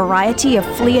a variety of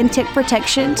flea and tick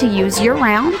protection to use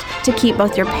year-round to keep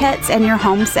both your pets and your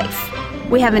home safe.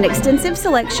 We have an extensive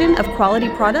selection of quality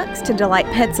products to delight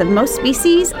pets of most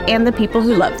species and the people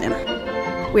who love them.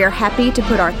 We are happy to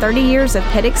put our 30 years of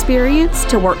pet experience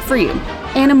to work for you.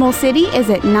 Animal City is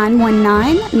at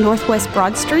 919 Northwest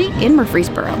Broad Street in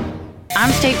Murfreesboro.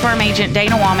 I'm State Farm Agent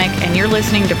Dana Womack, and you're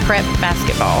listening to Prep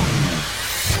Basketball.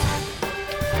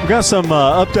 We've got some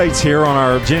updates here on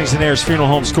our Jennings & Ayers Funeral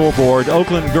Home scoreboard.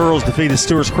 Oakland girls defeated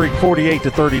Stewart's Creek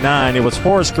 48-39. It was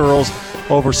Forest girls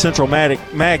over Central Magnet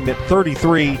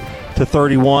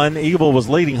 33-31. Eagle was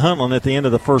leading Huntland at the end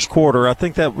of the first quarter. I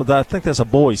think that's a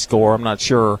boys score. I'm not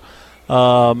sure.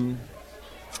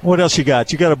 What else you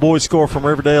got? You got a boys score from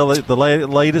Riverdale, the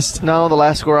latest? No, the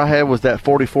last score I had was that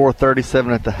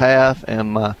 44-37 at the half,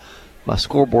 and my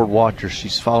scoreboard watcher,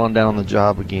 she's falling down on the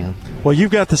job again. Well,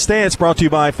 you've got the stats brought to you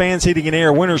by Fans Heating and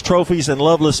Air, Winners Trophies, and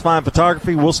Loveless Fine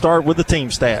Photography. We'll start with the team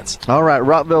stats. All right,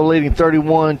 Rockville leading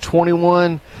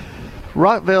 31-21.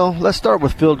 Rockville, let's start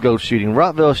with field goal shooting.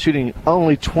 Rockville shooting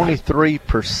only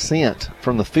 23%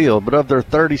 from the field, but of their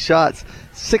 30 shots,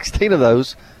 16 of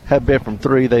those have been from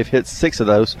three. They've hit 6 of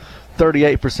those,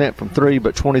 38% from three,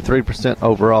 but 23%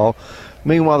 overall.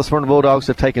 Meanwhile, the Smyrna Bulldogs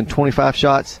have taken 25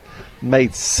 shots,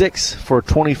 made 6 for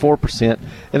 24%.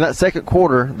 In that second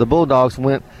quarter, the Bulldogs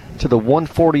went to the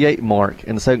 148 mark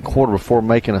in the second quarter before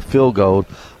making a field goal.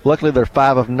 Luckily, they're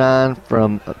 5 of 9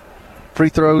 from free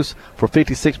throws for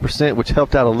 56%, which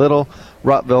helped out a little.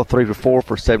 Rockville 3 of 4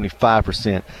 for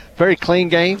 75%. Very clean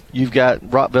game. You've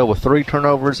got Rockville with 3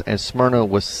 turnovers and Smyrna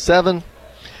with 7.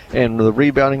 And the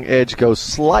rebounding edge goes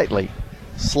slightly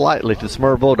slightly to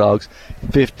Smyrna Bulldogs,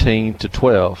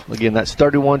 15-12. Again, that's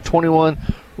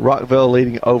 31-21. Rockville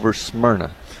leading over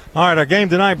Smyrna. All right, our game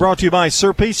tonight brought to you by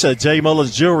Sir Pisa, J.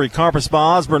 Mullins Jewelry, Carpus by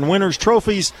Osborne, Winners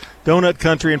Trophies, Donut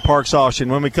Country, and Parks Auction.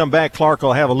 When we come back, Clark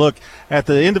will have a look at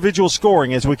the individual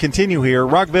scoring as we continue here.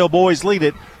 Rockville boys lead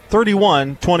it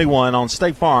 31-21 on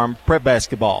State Farm Prep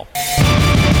Basketball.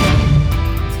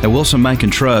 At Wilson Bank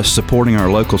and Trust, supporting our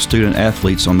local student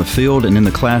athletes on the field and in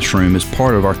the classroom is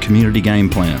part of our community game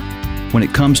plan. When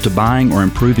it comes to buying or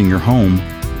improving your home,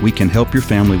 we can help your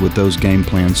family with those game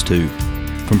plans too.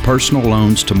 From personal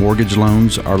loans to mortgage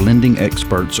loans, our lending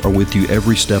experts are with you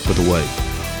every step of the way.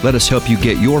 Let us help you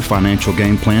get your financial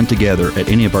game plan together at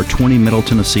any of our 20 Middle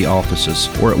Tennessee offices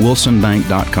or at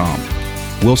wilsonbank.com.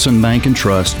 Wilson Bank and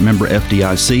Trust, member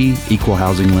FDIC, equal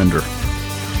housing lender.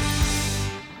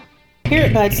 Here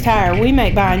at Bud's Tire, we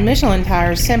make buying Michelin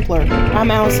tires simpler.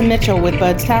 I'm Allison Mitchell with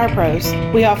Bud's Tire Pros.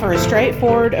 We offer a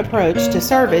straightforward approach to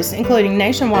service, including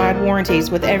nationwide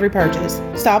warranties with every purchase.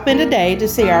 Stop in today to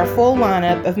see our full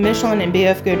lineup of Michelin and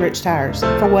BF Goodrich tires.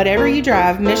 For whatever you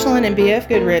drive, Michelin and BF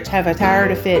Goodrich have a tire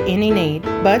to fit any need.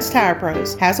 Bud's Tire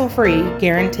Pros, hassle-free,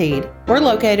 guaranteed. We're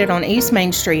located on East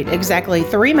Main Street, exactly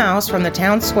 3 miles from the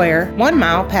town square, 1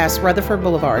 mile past Rutherford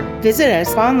Boulevard. Visit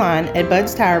us online at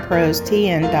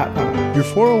budstirepros.tn.com. Your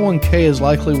 401k is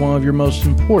likely one of your most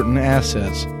important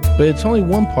assets, but it's only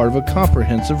one part of a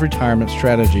comprehensive retirement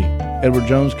strategy. Edward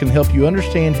Jones can help you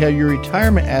understand how your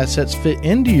retirement assets fit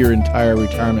into your entire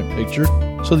retirement picture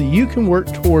so that you can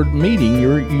work toward meeting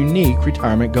your unique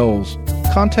retirement goals.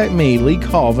 Contact me, Lee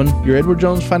Colvin, your Edward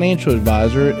Jones financial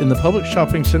advisor in the Public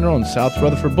Shopping Center on South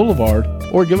Rutherford Boulevard,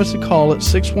 or give us a call at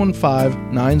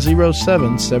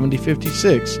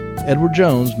 615-907-7056. Edward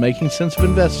Jones, Making Sense of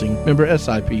Investing, member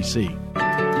SIPC.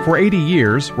 For 80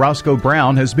 years, Roscoe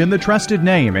Brown has been the trusted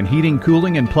name in heating,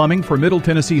 cooling, and plumbing for Middle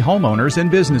Tennessee homeowners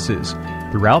and businesses.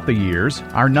 Throughout the years,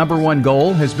 our number one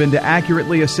goal has been to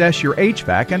accurately assess your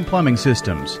HVAC and plumbing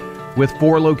systems. With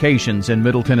 4 locations in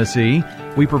Middle Tennessee,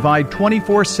 we provide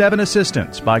 24/7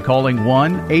 assistance by calling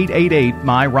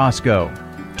 1-888-MY-ROSCOE.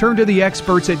 Turn to the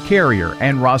experts at Carrier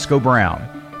and Roscoe Brown.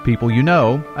 People you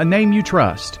know, a name you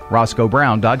trust.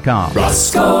 RoscoeBrown.com.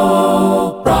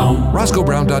 Roscoe Brown.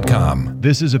 RoscoeBrown.com.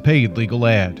 This is a paid legal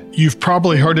ad. You've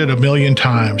probably heard it a million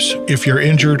times. If you're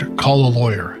injured, call a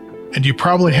lawyer. And you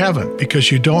probably haven't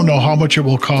because you don't know how much it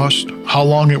will cost, how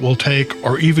long it will take,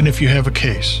 or even if you have a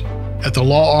case. At the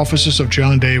law offices of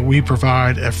John Day, we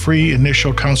provide a free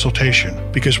initial consultation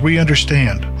because we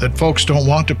understand that folks don't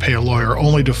want to pay a lawyer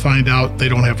only to find out they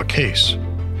don't have a case.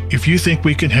 If you think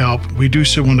we can help, we do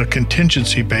so on a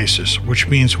contingency basis, which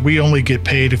means we only get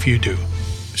paid if you do.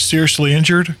 Seriously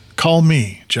injured? Call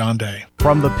me, John Day.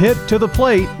 From the pit to the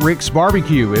plate, Rick's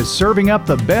Barbecue is serving up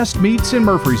the best meats in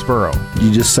Murfreesboro.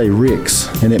 You just say Rick's,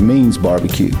 and it means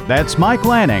barbecue. That's Mike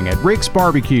Lanning at Rick's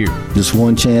Barbecue. Just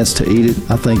one chance to eat it,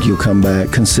 I think you'll come back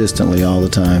consistently all the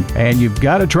time. And you've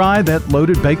got to try that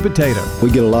loaded baked potato. We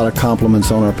get a lot of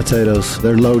compliments on our potatoes.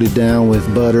 They're loaded down with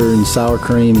butter and sour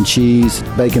cream and cheese,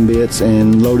 bacon bits,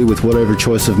 and loaded with whatever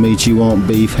choice of meat you want,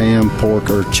 beef, ham,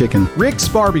 pork, or chicken. Rick's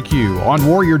Barbecue on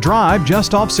Warrior Drive,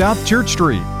 just off South Church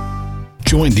Street.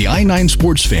 Join the I-9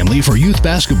 Sports family for youth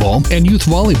basketball and youth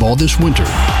volleyball this winter.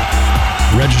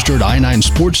 Register at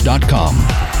i9sports.com.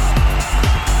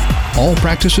 All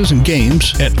practices and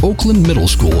games at Oakland Middle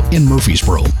School in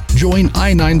Murfreesboro. Join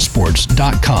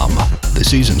i9sports.com. The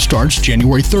season starts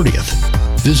January 30th.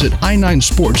 Visit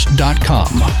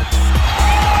i9sports.com.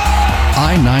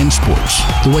 I9 Sports,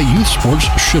 the way youth sports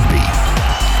should be.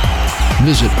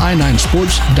 Visit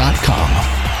i9sports.com.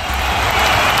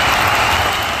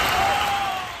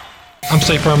 I'm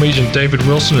State Farm Agent David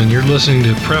Wilson, and you're listening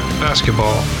to Prep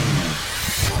Basketball.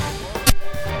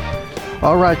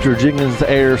 All right, your Jiggins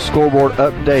Air scoreboard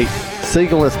update.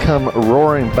 Siegel has come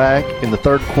roaring back in the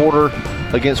third quarter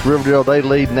against Riverdale. They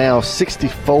lead now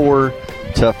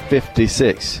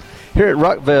 64-56. Here at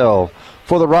Rockville,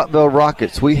 for the Rockville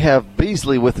Rockets, we have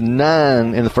Beasley with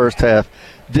 9 in the first half,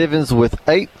 Divins with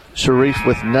 8, Sharif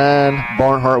with 9,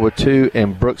 Barnhart with 2,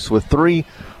 and Brooks with 3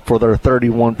 for their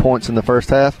 31 points in the first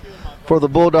half. For the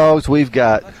Bulldogs, we've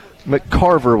got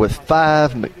McCarver with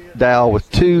 5, McDowell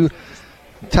with 2,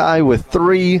 Ty with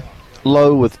 3,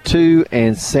 Lowe with 2,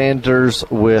 and Sanders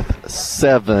with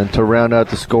 7 to round out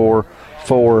the score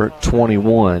for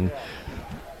 21.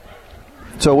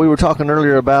 So we were talking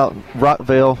earlier about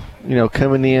Rockville,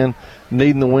 coming in,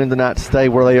 needing the win tonight to stay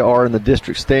where they are in the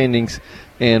district standings.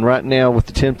 And right now with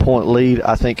the 10-point lead,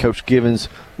 I think Coach Givens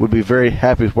would be very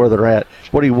happy with where they're at.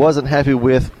 What he wasn't happy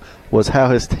with was how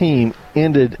his team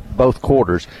ended both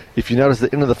quarters. If you notice,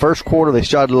 the end of the first quarter, they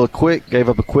shot a little quick, gave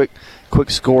up a quick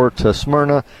score to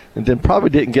Smyrna, and then probably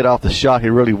didn't get off the shot he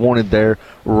really wanted there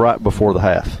right before the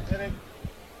half.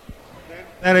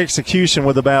 That execution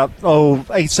with about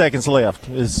 8 seconds left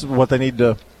is what they need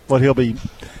to. What he'll be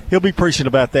preaching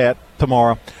about that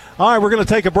tomorrow. All right, we're going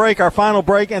to take a break, our final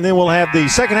break, and then we'll have the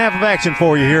second half of action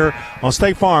for you here on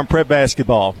State Farm Prep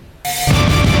Basketball.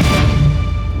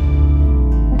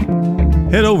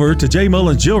 Head over to J.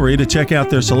 Mullins Jewelry to check out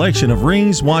their selection of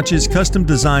rings, watches, custom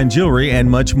designed jewelry,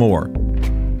 and much more.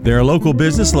 They're a local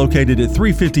business located at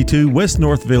 352 West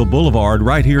Northville Boulevard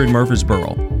right here in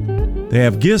Murfreesboro. They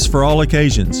have gifts for all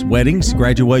occasions, weddings,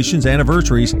 graduations,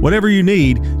 anniversaries, whatever you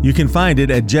need, you can find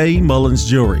it at J. Mullins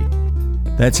Jewelry.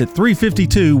 That's at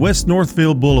 352 West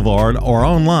Northville Boulevard or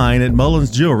online at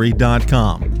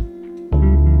mullinsjewelry.com.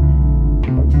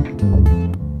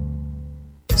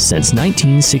 Since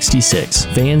 1966,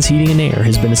 Vans Heating and Air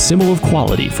has been a symbol of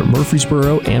quality for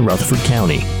Murfreesboro and Rutherford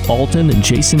County. Alton and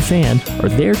Jason Fan are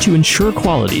there to ensure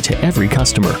quality to every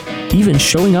customer, even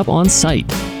showing up on site.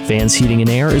 Vans Heating and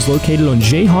Air is located on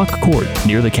Jayhawk Court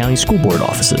near the county school board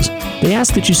offices. They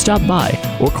ask that you stop by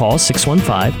or call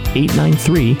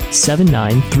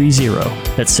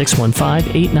 615-893-7930. That's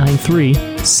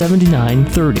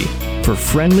 615-893-7930 for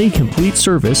friendly, complete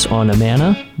service on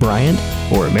Amana, Bryant,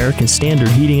 or American Standard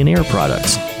Heating and Air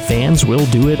products. Vans will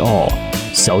do it all.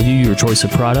 Sell you your choice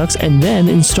of products and then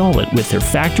install it with their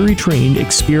factory-trained,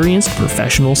 experienced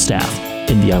professional staff.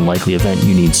 In the unlikely event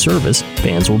you need service,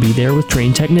 Vans will be there with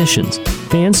trained technicians.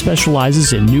 Vans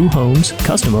specializes in new homes,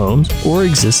 custom homes, or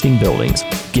existing buildings.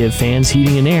 Give Vans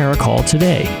Heating and Air a call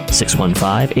today,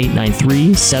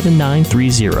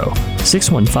 615-893-7930,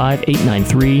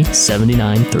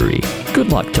 615-893-7930. Good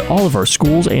luck to all of our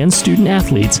schools and student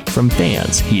athletes from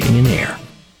Vans Heating and Air.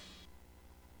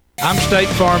 I'm State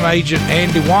Farm Agent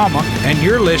Andy Womack, and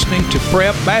you're listening to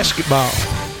Prep Basketball.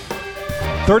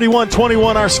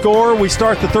 31-21 our score. We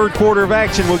start the third quarter of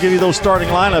action. We'll give you those starting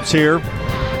lineups here.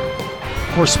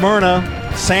 For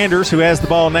Smyrna, Sanders, who has the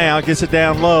ball now, gets it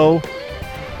down low.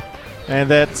 And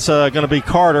that's going to be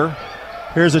Carter.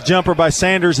 Here's a jumper by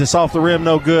Sanders. It's off the rim,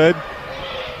 no good.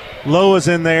 Lowe is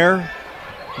in there.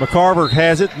 McCarver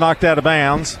has it, knocked out of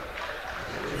bounds.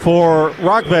 For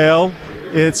Rockvale,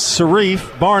 it's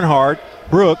Sharif, Barnhart,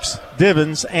 Brooks,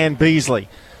 Divins, and Beasley.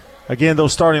 Again,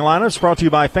 those starting lineups brought to you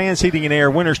by Fans Heating and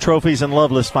Air, Winners Trophies, and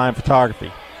Loveless Fine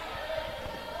Photography.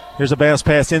 Here's a bounce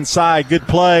pass inside. Good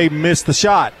play. Missed the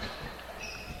shot.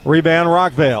 Rebound,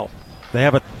 Rockvale. They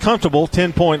have a comfortable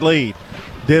 10-point lead.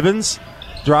 Divins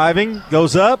driving,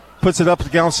 goes up, puts it up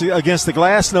against the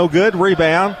glass. No good.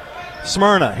 Rebound,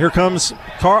 Smyrna. Here comes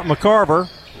McCarver.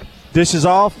 Dishes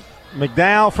off.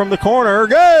 McDowell from the corner.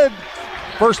 Good.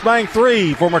 First bank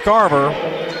three for McCarver.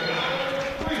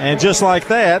 And just like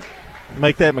that,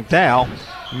 make that McDowell.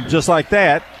 Just like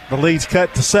that, the lead's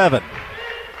cut to 7.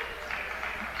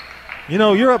 You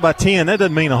know, you're up by 10. That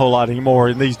doesn't mean a whole lot anymore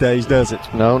in these days, does it?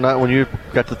 No, not when you've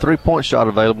got the three-point shot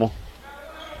available.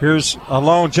 Here's a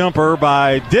long jumper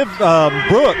by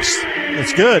Brooks.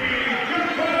 It's good.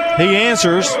 He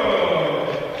answers.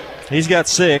 He's got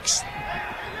 6.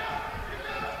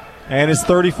 And it's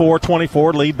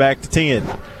 34-24, lead back to 10.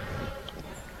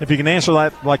 If you can answer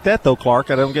like that, though, Clark,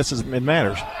 I don't guess it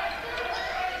matters.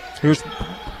 Here's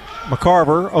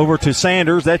McCarver over to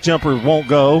Sanders. That jumper won't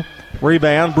go.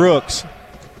 Rebound, Brooks.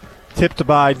 Tipped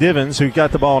by Divins, who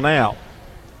got the ball now.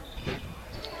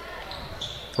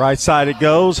 Right side it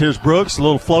goes. Here's Brooks, a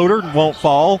little floater, won't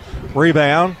fall.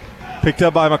 Rebound, picked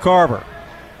up by McCarver.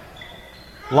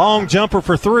 Long jumper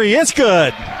for 3. It's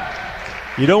good.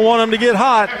 You don't want him to get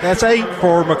hot. That's 8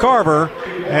 for McCarver,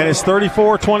 and it's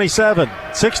 34-27.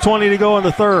 6:20 to go in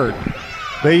the third.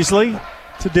 Beasley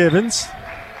to Divins.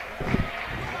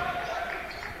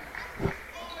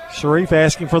 Sharif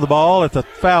asking for the ball at the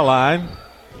foul line.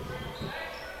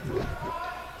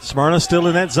 Smyrna still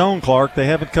in that zone, Clark. They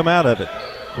haven't come out of it.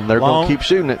 And they're going to keep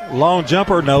shooting it. Long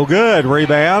jumper, no good.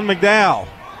 Rebound, McDowell.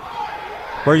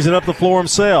 Brings it up the floor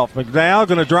himself. McDowell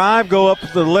going to drive, go up to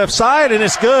the left side, and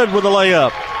it's good with a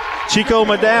layup. Chico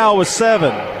McDowell with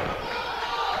 7.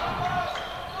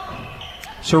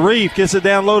 Sharif gets it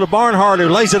down low to Barnhart, who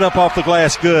lays it up off the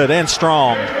glass good and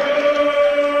strong.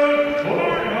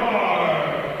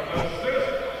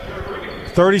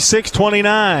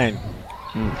 36-29.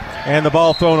 And the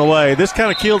ball thrown away. This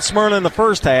kind of killed Smyrna in the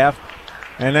first half,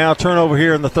 and now turnover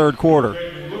here in the third quarter.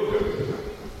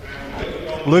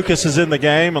 Lucas is in the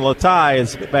game, and Latai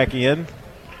is back in.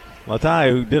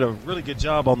 Latai, who did a really good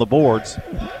job on the boards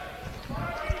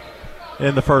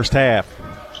in the first half.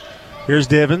 Here's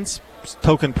Divins.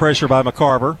 token pressure by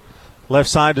McCarver. Left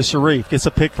side to Sharif. Gets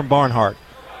a pick from Barnhart.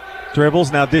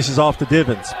 Dribbles, now dishes off to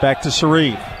Divins. Back to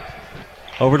Sharif.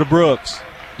 Over to Brooks.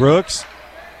 Brooks,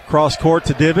 cross court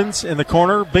to Divins in the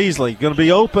corner. Beasley going to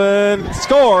be open.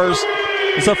 Scores.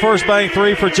 It's a first bank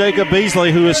three for Jacob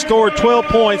Beasley, who has scored 12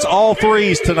 points, all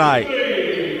threes tonight.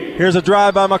 Here's a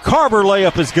drive by McCarver.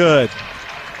 Layup is good.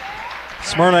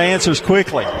 Smyrna answers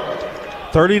quickly.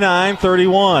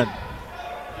 39-31.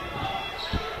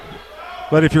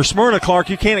 But if you're Smyrna, Clark,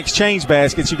 you can't exchange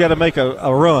baskets. You got to make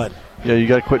a run. Yeah, you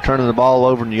got to quit turning the ball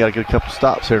over, and you got to get a couple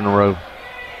stops here in a row.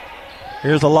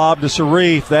 Here's a lob to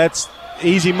Sharif. That's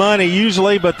easy money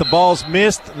usually, but the ball's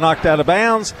missed, knocked out of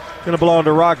bounds. Going to belong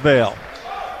to Rockvale.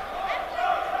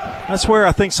 That's where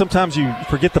I think sometimes you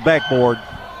forget the backboard.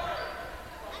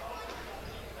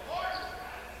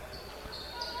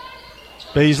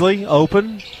 Beasley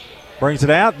open, brings it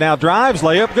out, now drives,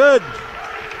 layup, good.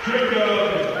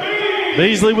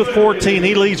 Beasley with 14.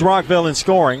 He leads Rockvale in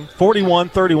scoring.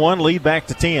 41-31, lead back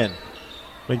to 10.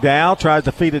 McDowell tries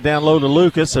to feed it down low to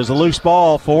Lucas. There's a loose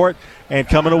ball for it, and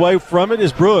coming away from it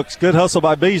is Brooks. Good hustle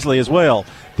by Beasley as well.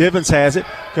 Divins has it,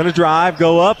 going to drive,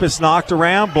 go up. It's knocked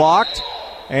around, blocked,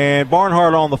 and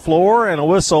Barnhart on the floor, and a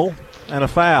whistle and a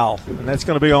foul. And that's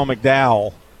going to be on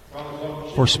McDowell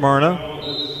for Smyrna.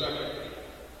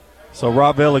 So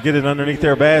Rockvale will get it underneath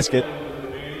their basket.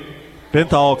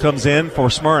 Benthal comes in for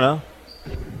Smyrna.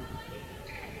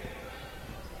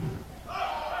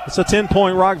 It's a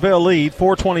 10-point Rockvale lead,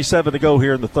 4:27 to go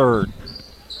here in the third.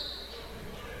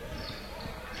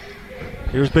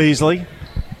 Here's Beasley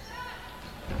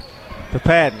to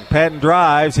Patton. Patton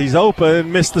drives. He's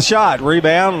open. Missed the shot.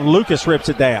 Rebound. Lucas rips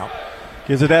it down.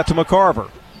 Gives it out to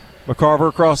McCarver. McCarver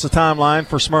across the timeline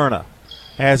for Smyrna.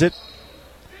 Has it.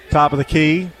 Top of the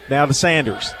key. Now to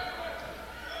Sanders.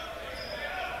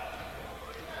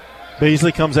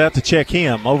 Beasley comes out to check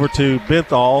him. Over to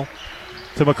Benthal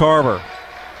to McCarver.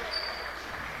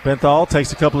 Benthal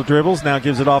takes a couple of dribbles. Now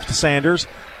gives it off to Sanders.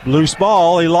 Loose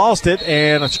ball. He lost it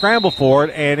and a scramble for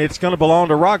it, and it's going to belong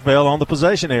to Rockvale on the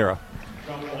possession era.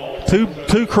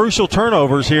 Two crucial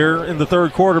turnovers here in the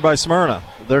third quarter by Smyrna.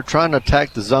 They're trying to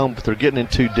attack the zone, but they're getting in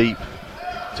too deep.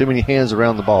 Too many hands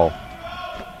around the ball.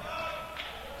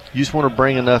 You just want to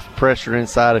bring enough pressure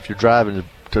inside if you're driving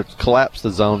to collapse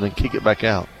the zone and kick it back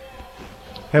out.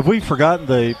 Have we forgotten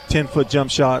the 10-foot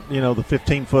jump shot, the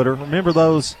 15-footer? Remember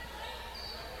those?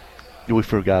 We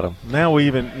forgot them. Now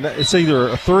it's either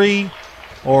a three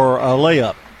or a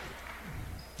layup.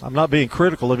 I'm not being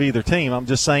critical of either team. I'm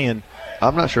just saying.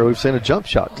 I'm not sure we've seen a jump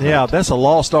shot tonight. Yeah, that's a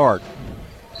lost art.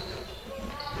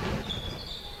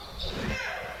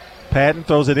 Patton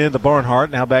throws it in to Barnhart.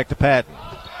 Now back to Patton.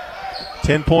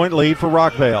 10-point lead for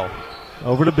Rockvale.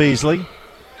 Over to Beasley.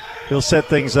 He'll set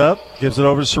things up. Gives it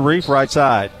over to Sharif, right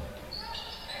side.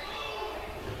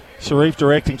 Sharif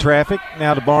directing traffic.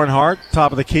 Now to Barnhart.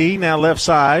 Top of the key. Now left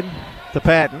side to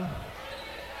Patton.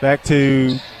 Back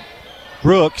to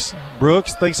Brooks.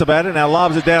 Brooks thinks about it. Now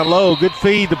lobs it down low. Good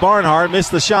feed to Barnhart.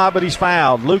 Missed the shot, but he's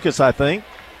fouled. Lucas, I think.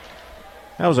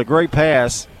 That was a great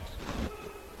pass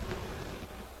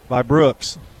by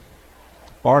Brooks.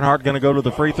 Barnhart going to go to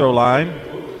the free throw line.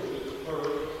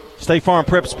 State Farm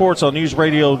Prep Sports on News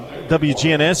Radio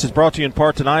WGNS is brought to you in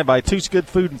part tonight by Toots Good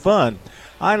Food and Fun,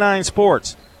 I-9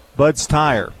 Sports, Bud's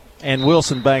Tire, and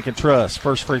Wilson Bank and Trust.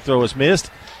 First free throw is missed.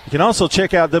 You can also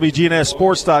check out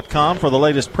WGNSSports.com for the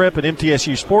latest prep and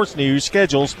MTSU sports news,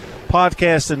 schedules,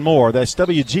 podcasts, and more. That's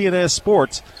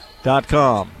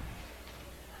WGNSSports.com.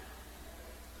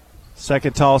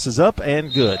 Second toss is up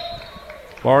and good.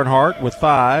 Barnhart with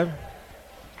 5.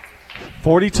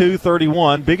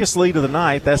 42-31, biggest lead of the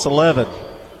night. That's 11.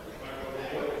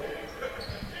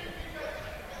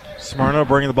 Smyrna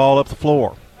bringing the ball up the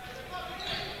floor.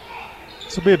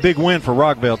 This will be a big win for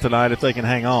Rockvale tonight if they can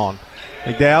hang on.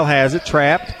 McDowell has it,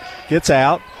 trapped, gets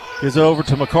out, gives it over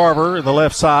to McCarver in the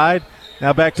left side.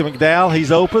 Now back to McDowell.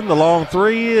 He's open. The long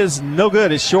three is no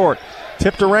good. It's short.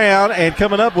 Tipped around and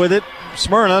coming up with it.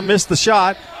 Smyrna missed the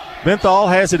shot. Benthal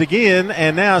has it again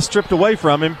and now stripped away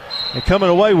from him. And coming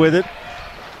away with it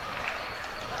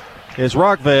is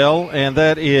Rockvale, and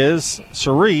that is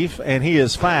Sharif, and he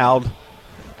is fouled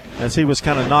as he was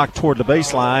kind of knocked toward the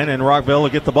baseline, and Rockvale will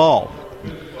get the ball.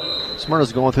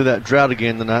 Smyrna's going through that drought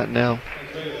again tonight now,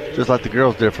 just like the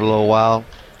girls did for a little while.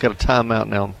 Got a timeout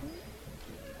now.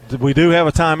 We do have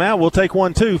a timeout. We'll take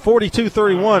one, too.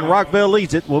 42-31. Rockvale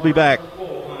leads it. We'll be back.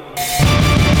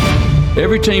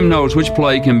 Every team knows which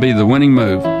play can be the winning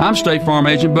move. I'm State Farm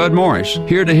Agent Bud Morris,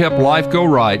 here to help life go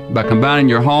right by combining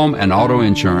your home and auto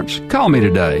insurance. Call me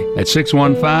today at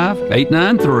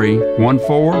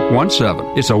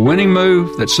 615-893-1417. It's a winning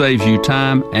move that saves you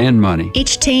time and money.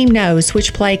 Each team knows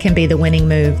which play can be the winning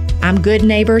move. I'm good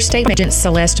neighbor State Agent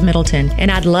Celeste Middleton, and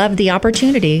I'd love the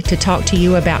opportunity to talk to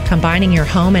you about combining your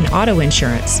home and auto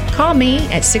insurance. Call me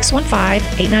at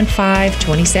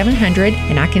 615-895-2700,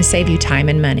 and I can save you time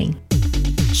and money.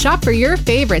 Shop for your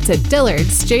favorites at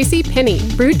Dillard's,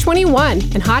 JCPenney, Brew 21,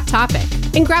 and Hot Topic.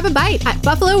 And grab a bite at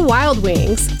Buffalo Wild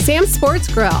Wings, Sam's Sports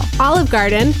Grill, Olive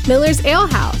Garden, Miller's Ale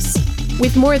House.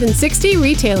 With more than 60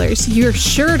 retailers, you're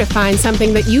sure to find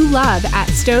something that you love at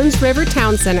Stones River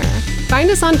Town Center. Find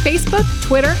us on Facebook,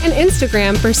 Twitter, and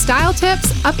Instagram for style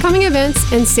tips, upcoming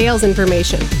events, and sales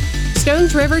information.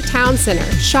 Stones River Town Center,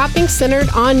 shopping centered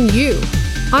on you.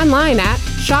 Online at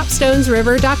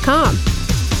shopstonesriver.com.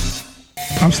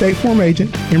 I'm State Farm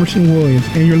Agent Emerson Williams,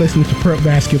 and you're listening to Prep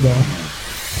Basketball.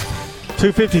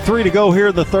 2:53 to go here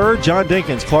in the third. John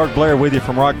Dinkins, Clark Blair with you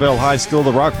from Rockville High School.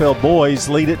 The Rockville boys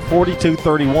lead it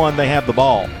 42-31. They have the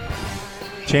ball.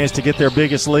 Chance to get their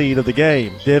biggest lead of the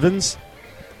game. Divins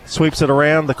sweeps it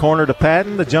around the corner to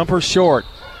Patton. The jumper's short.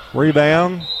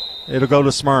 Rebound. It'll go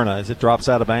to Smyrna as it drops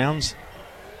out of bounds.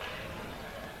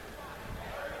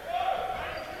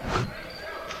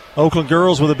 Oakland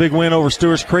girls with a big win over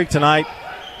Stewart's Creek tonight.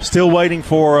 Still waiting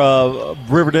for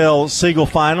Riverdale Siegel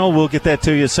final. We'll get that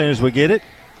to you as soon as we get it.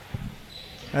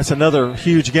 That's another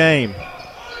huge game.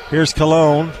 Here's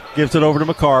Cologne. Gives it over to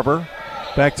McCarver.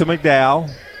 Back to McDowell.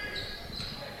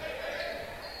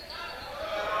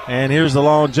 And here's the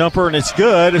long jumper, and it's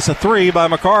good. It's a three by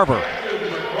McCarver.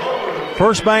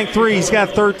 First bank three. He's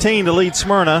got 13 to lead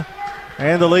Smyrna.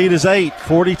 And the lead is 8,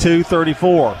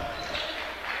 42-34.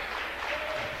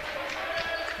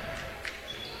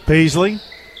 Beasley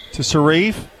to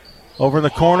Sharif. Over in the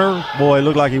corner. Boy, it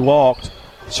looked like he walked.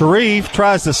 Sharif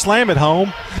tries to slam it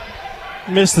home.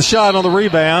 Missed the shot on the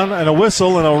rebound, and a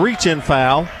whistle and a reach-in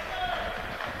foul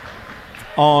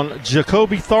on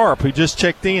Jacoby Tharp, who just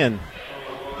checked in.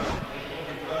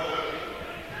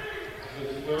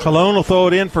 Cologne will throw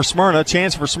it in for Smyrna.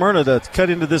 Chance for Smyrna to cut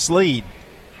into this lead.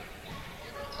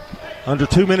 Under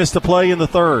 2 minutes to play in the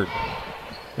third.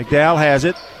 McDowell has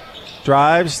it.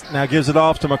 Drives, now gives it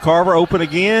off to McCarver. Open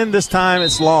again. This time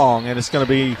it's long, and it's going to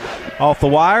be off the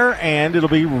wire, and it'll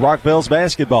be Rockville's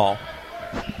basketball.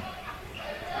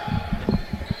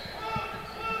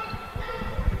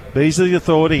 Beasley to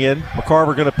throw it in.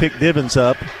 McCarver going to pick Divins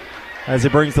up as he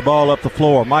brings the ball up the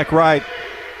floor. Mike Wright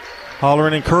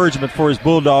hollering encouragement for his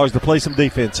Bulldogs to play some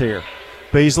defense here.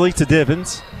 Beasley to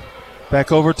Divins.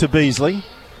 Back over to Beasley.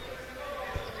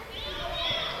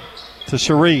 To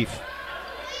Sharif.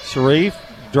 Sharif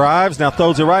drives, now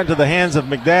throws it right into the hands of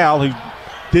McDowell, who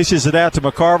dishes it out to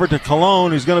McCarver, to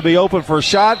Cologne, who's going to be open for a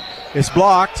shot. It's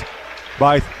blocked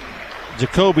by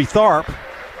Jacoby Tharp.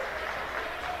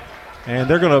 And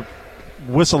they're going to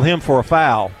whistle him for a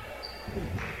foul.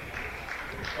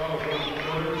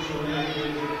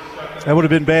 That would have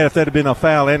been bad if that had been a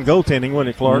foul and goaltending,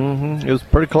 wouldn't it, Clark? Mm-hmm. It was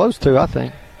pretty close, too, I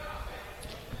think.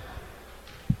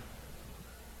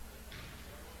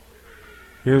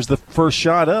 Here's the first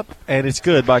shot up, and it's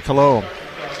good by Cologne.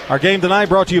 Our game tonight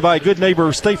brought to you by good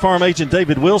neighbor State Farm agent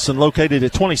David Wilson, located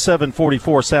at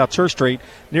 2744 South Church Street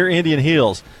near Indian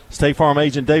Hills. State Farm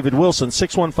agent David Wilson,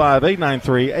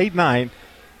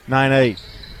 615-893-8998.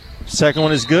 Second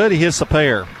one is good. He hits the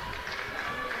pair.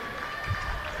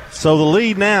 So the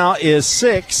lead now is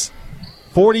 6,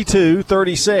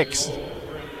 42-36.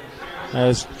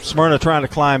 As Smyrna trying to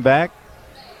climb back.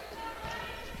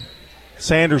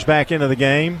 Sanders back into the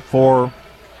game for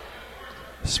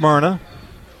Smyrna.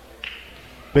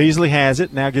 Beasley has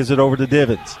it, now gives it over to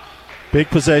Divins. Big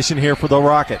possession here for the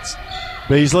Rockets.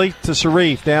 Beasley to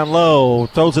Sharif, down low,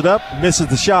 throws it up, misses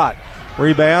the shot.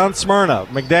 Rebound, Smyrna.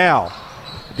 McDowell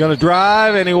going to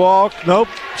drive, and he walked. Nope,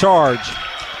 charge.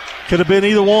 Could have been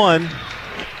either one.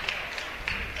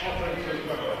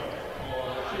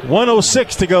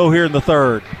 1:06 to go here in the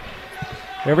third.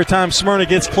 Every time Smyrna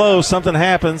gets close, something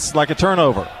happens, like a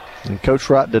turnover. And Coach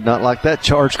Wright did not like that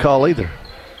charge call either.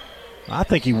 I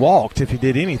think he walked if he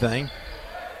did anything.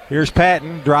 Here's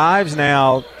Patton, drives,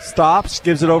 now stops,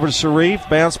 gives it over to Sharif,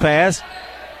 bounce pass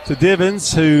to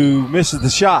Divins, who misses the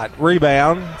shot.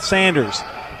 Rebound, Sanders.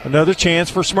 Another chance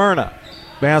for Smyrna.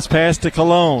 Bounce pass to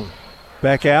Cologne.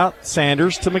 Back out,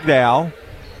 Sanders to McDowell.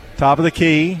 Top of the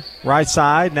key, right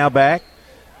side, now back.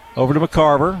 Over to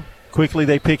McCarver. Quickly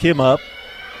they pick him up.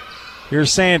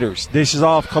 Here's Sanders. Dishes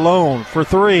off Cologne for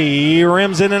three. He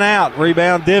rims in and out.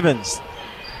 Rebound Divins.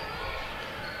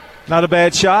 Not a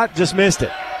bad shot, just missed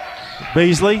it.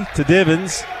 Beasley to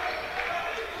Divins.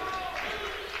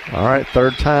 All right,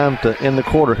 third time to end the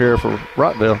quarter here for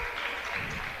Rockville.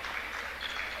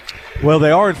 Well,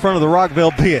 they are in front of the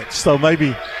Rockville bench, so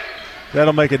maybe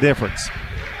that'll make a difference.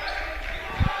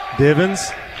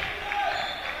 Divins.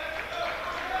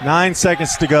 9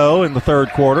 seconds to go in the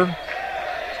third quarter.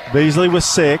 Beasley with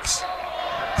 6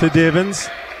 to Divins.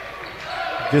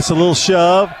 Gets a little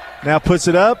shove. Now puts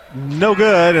it up. No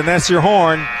good, and that's your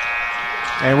horn.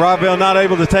 And Rockville not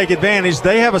able to take advantage.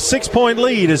 They have a 6-point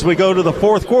lead as we go to the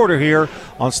fourth quarter here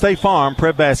on State Farm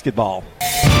Prep Basketball.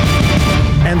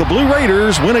 And the Blue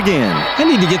Raiders win again. I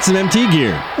need to get some MT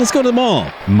gear. Let's go to the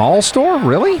mall. Mall store?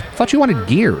 Really? Thought you wanted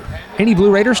gear. Any Blue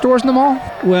Raider stores in the mall?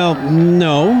 Well,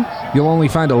 no. You'll only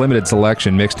find a limited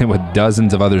selection mixed in with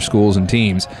dozens of other schools and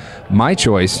teams. My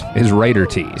choice is Raider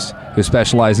Tees, who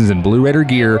specializes in Blue Raider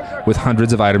gear with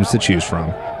hundreds of items to choose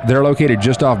from. They're located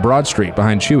just off Broad Street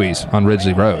behind Chewy's on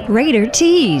Ridgely Road. Raider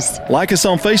Tees. Like us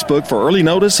on Facebook for early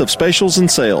notice of specials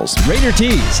and sales. Raider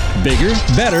Tees. Bigger,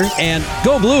 better, and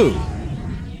go blue.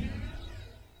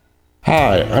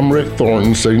 Hi, I'm Rick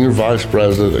Thornton, Senior Vice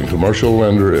President and Commercial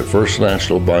Lender at First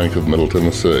National Bank of Middle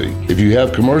Tennessee. If you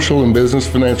have commercial and business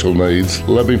financial needs,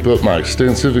 let me put my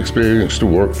extensive experience to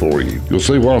work for you. You'll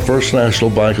see why First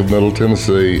National Bank of Middle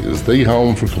Tennessee is the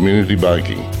home for community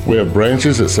banking. We have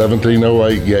branches at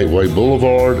 1708 Gateway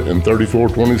Boulevard and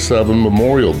 3427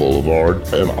 Memorial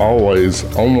Boulevard, and always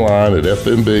online at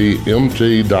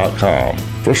fnbmt.com.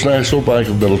 First National Bank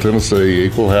of Middle Tennessee,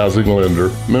 Equal Housing Lender,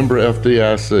 member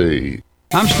FDIC.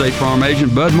 I'm State Farm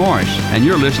Agent Bud Morris, and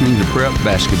you're listening to Prep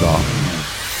Basketball.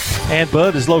 And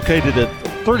Bud is located at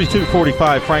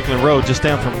 3245 Franklin Road, just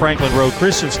down from Franklin Road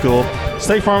Christian School.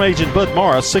 State Farm Agent Bud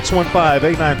Morris,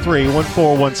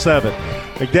 615-893-1417.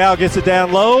 McDowell gets it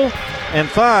down low and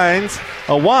finds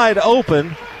a wide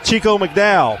open Chico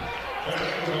McDowell.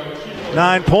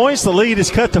 9 points. The lead is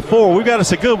cut to 4. We've got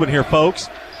us a good one here, folks.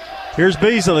 Here's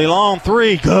Beasley, long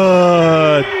three,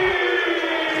 good.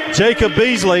 Jacob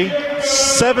Beasley,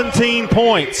 17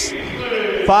 points,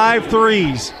 5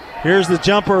 threes. Here's the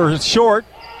jumper short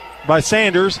by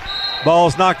Sanders.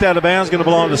 Ball's knocked out of bounds, going to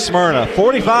belong to Smyrna.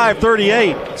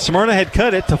 45-38. Smyrna had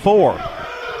cut it to 4.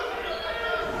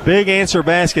 Big answer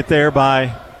basket there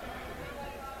by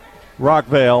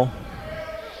Rockville.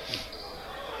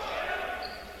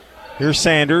 Here's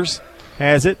Sanders.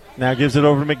 Has it. Now gives it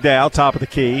over to McDowell, top of the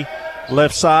key.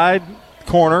 Left side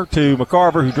corner to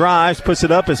McCarver, who drives, puts it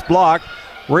up. It's blocked.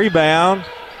 Rebound.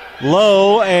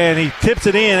 Lowe, and he tips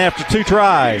it in after 2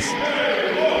 tries.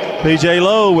 P.J.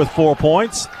 Lowe with 4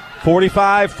 points.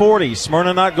 45-40.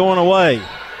 Smyrna not going away.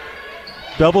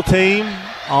 Double team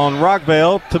on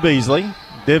Rockville to Beasley.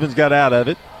 Divins got out of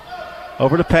it.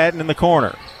 Over to Patton in the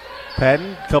corner.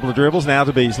 Patton, a couple of dribbles now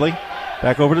to Beasley.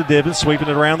 Back over to Divins, sweeping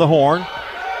it around the horn.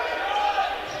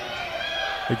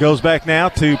 It goes back now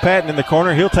to Patton in the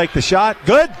corner. He'll take the shot.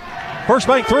 Good. First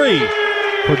bank 3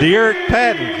 for De'Eric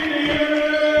Patton.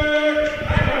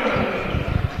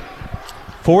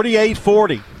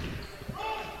 48-40.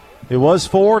 It was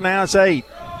 4, now it's 8.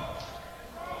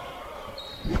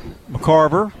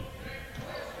 McCarver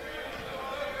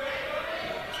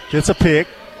gets a pick,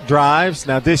 drives,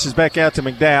 now dishes back out to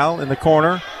McDowell in the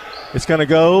corner. It's going to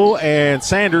go, and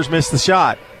Sanders missed the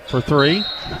shot for 3.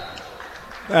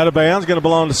 Out of bounds, going to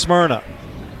belong to Smyrna.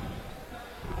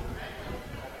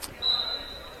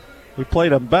 We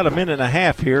played about a minute and a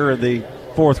half here in the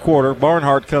fourth quarter.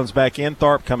 Barnhart comes back in,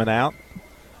 Tharp coming out.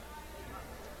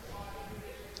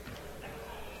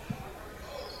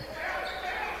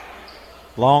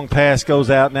 Long pass goes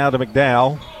out now to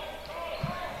McDowell.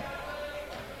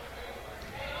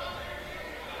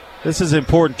 This is an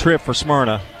important trip for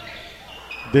Smyrna.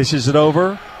 Dishes it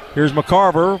over. Here's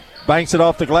McCarver. Banks it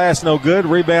off the glass, no good.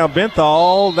 Rebound,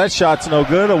 Benthal. That shot's no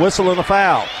good. A whistle and a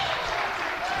foul.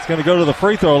 It's going to go to the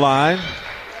free throw line.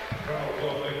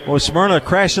 Boy, Smyrna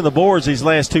crashing the boards these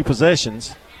last 2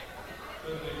 possessions.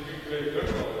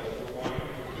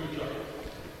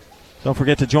 Don't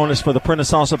forget to join us for the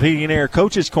Renaissance of Heating and Air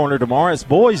Coaches Corner tomorrow. It's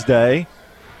Boys Day.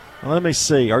 Let me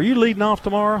see. Are you leading off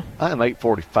tomorrow? I am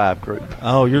 8:45 group.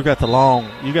 Oh, you got the long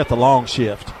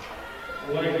shift.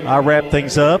 I wrap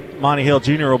things up. Monty Hill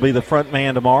Jr. will be the front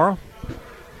man tomorrow.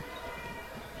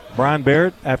 Brian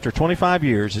Barrett, after 25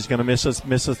 years, is going to miss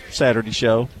a Saturday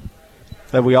show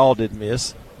that we all did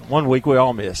miss. 1 week we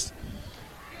all missed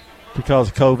because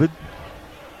of COVID.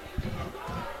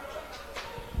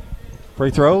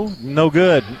 Free throw, no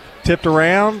good. Tipped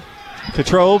around,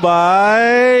 controlled by,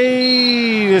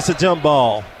 it's a jump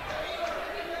ball.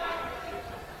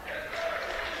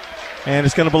 And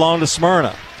it's going to belong to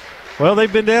Smyrna. Well,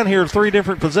 they've been down here 3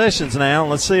 different possessions now.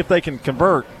 Let's see if they can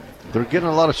convert. They're getting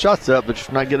a lot of shots up, but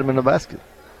just not getting them in the basket.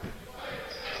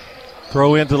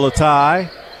 Throw into Latai.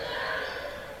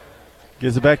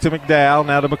 Gives it back to McDowell.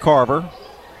 Now to McCarver.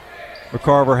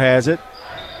 McCarver has it.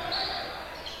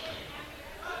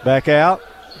 Back out.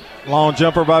 Long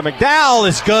jumper by McDowell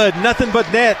is good. Nothing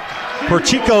but net for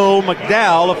Chico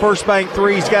McDowell. A first bank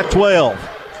 3. He's got 12.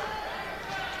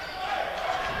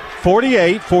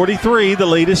 48-43. The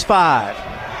lead is 5.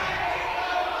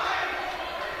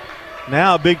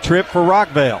 Now a big trip for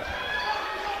Rockvale.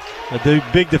 A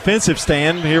big defensive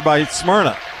stand here by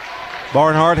Smyrna.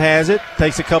 Barnhart has it.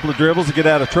 Takes a couple of dribbles to get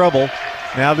out of trouble.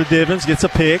 Now to Divins. Gets a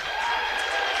pick.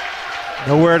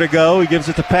 Nowhere to go. He gives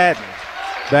it to Patton.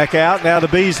 Back out. Now to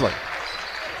Beasley.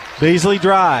 Beasley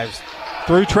drives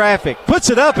through traffic. Puts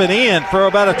it up and in for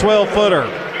about a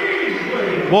 12-footer.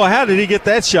 Boy, how did he get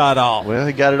that shot off? Well,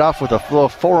 he got it off with a little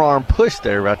forearm push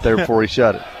there right there before he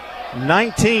shot it.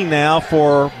 19 now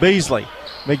for Beasley.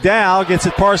 McDowell gets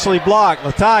it partially blocked.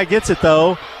 Latai gets it,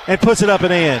 though, and puts it up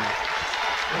and in.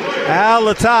 Al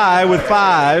Latai with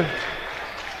 5,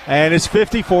 and it's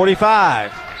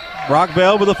 50-45.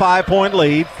 Rockvale with a 5-point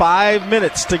lead. 5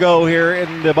 minutes to go here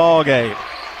in the ball game.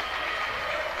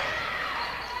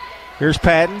 Here's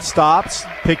Patton, stops,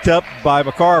 picked up by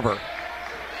McCarver.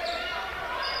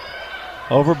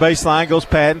 Over baseline goes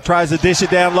Patton, tries to dish it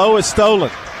down low, it's stolen.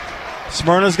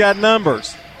 Smyrna's got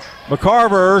numbers.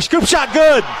 McCarver, scoop shot,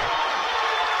 good.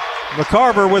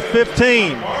 McCarver with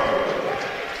 15.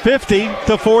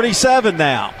 50-47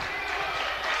 now.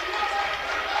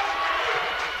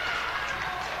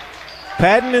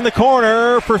 Patton in the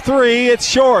corner for 3. It's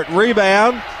short.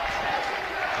 Rebound.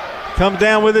 Comes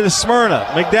down with it is Smyrna.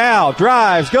 McDowell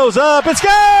drives, goes up. It's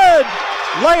good!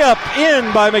 Layup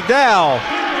in by McDowell.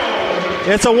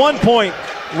 It's a 1-point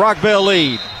Rockvale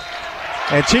lead.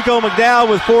 And Chico McDowell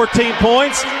with 14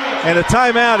 points. And a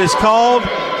timeout is called.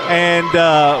 And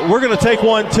we're going to take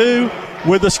one, too,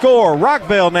 with the score.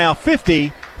 Rockvale now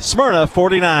 50, Smyrna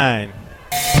 49.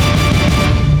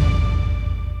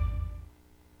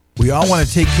 We all want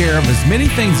to take care of as many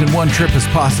things in one trip as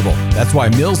possible. That's why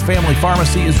Mills Family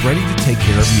Pharmacy is ready to take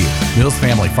care of you. Mills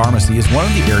Family Pharmacy is one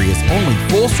of the area's only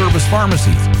full-service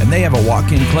pharmacies, and they have a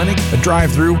walk-in clinic, a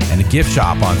drive-thru, and a gift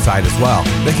shop on site as well.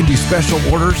 They can do special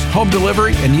orders, home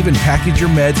delivery, and even package your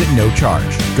meds at no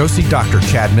charge. Go see Dr.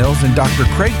 Chad Mills and Dr.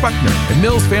 Craig Buckner at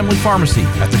Mills Family Pharmacy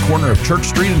at the corner of Church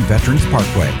Street and Veterans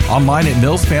Parkway. Online at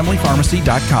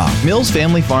millsfamilypharmacy.com. Mills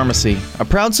Family Pharmacy, a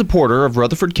proud supporter of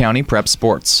Rutherford County Prep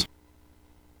Sports.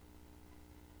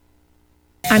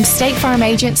 I'm State Farm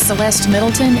Agent Celeste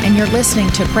Middleton, and you're listening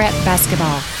to Prep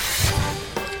Basketball.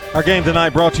 Our game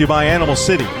tonight brought to you by Animal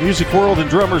City, Music World and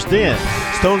Drummers Den,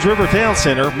 Stones River Town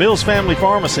Center, Mills Family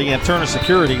Pharmacy, and Turner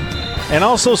Security, and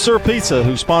also Sir Pizza,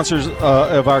 who sponsors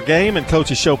of our game and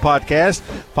Coach's Show podcast.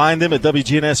 Find them at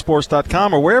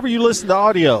WGNSSports.com or wherever you listen to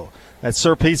audio. That's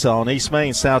Sir Pizza on East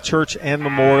Main, South Church, and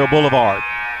Memorial Boulevard.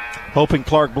 Hoping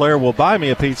Clark Blair will buy me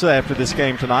a pizza after this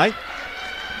game tonight.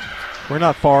 We're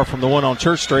not far from the one on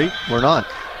Church Street. We're not.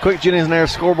 Quick Jennings and Air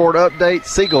scoreboard update.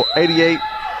 Siegel 88,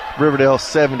 Riverdale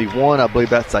 71. I believe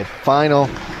that's a final.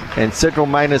 And Central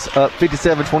Maintenance up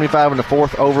 57-25 in the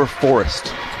fourth over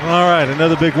Forest. All right,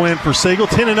 another big win for Siegel.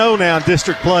 10-0 now in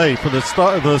district play for the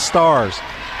Stars.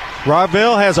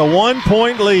 Rockvale has a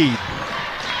 1-point lead.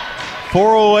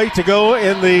 4:08 to go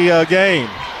in the game.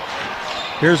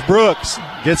 Here's Brooks.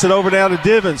 Gets it over down to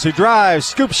Divins, who drives.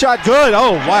 Scoop shot, good.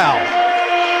 Oh, wow.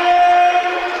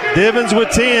 Divins with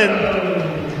 10,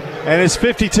 and it's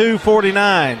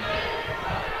 52-49.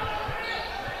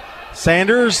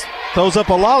 Sanders throws up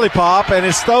a lollipop, and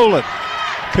it's stolen.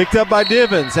 Picked up by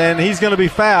Divins, and he's going to be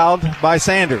fouled by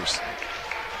Sanders.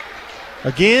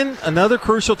 Again, another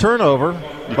crucial turnover.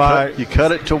 You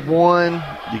cut it to 1,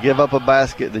 you give up a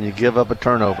basket, then you give up a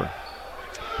turnover.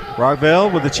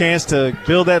 Rockvale with a chance to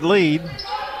build that lead.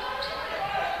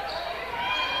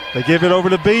 They give it over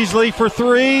to Beasley for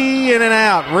 3, in and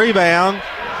out. Rebound,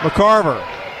 McCarver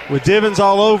with Divins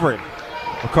all over him.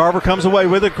 McCarver comes away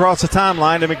with it across the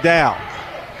timeline to McDowell.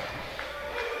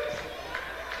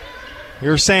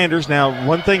 Here's Sanders. Now,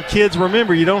 one thing kids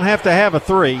remember, you don't have to have a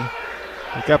 3.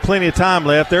 You've got plenty of time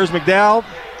left. There's McDowell.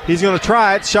 He's going to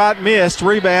try it. Shot missed.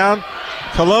 Rebound.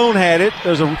 Cologne had it.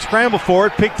 There's a scramble for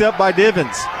it. Picked up by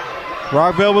Divins.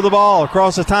 Rockvale with the ball.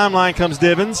 Across the timeline comes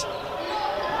Divins.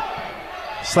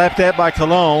 Slapped at by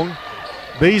Cologne.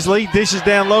 Beasley dishes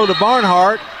down low to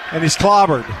Barnhart, and he's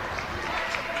clobbered.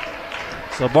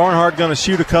 So Barnhart going to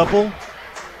shoot a couple.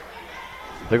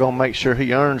 They're going to make sure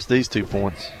he earns these 2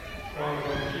 points.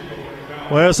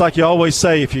 Well, it's like you always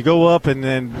say, if you go up and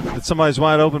then somebody's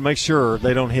wide open, make sure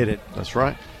they don't hit it. That's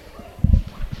right.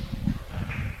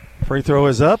 Free throw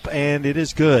is up, and it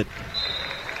is good.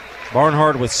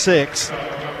 Barnhart with 6.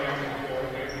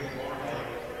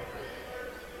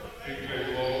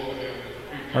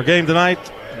 Our game tonight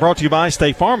brought to you by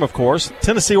State Farm, of course,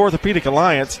 Tennessee Orthopedic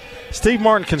Alliance, Steve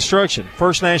Martin Construction,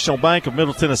 First National Bank of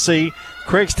Middle Tennessee,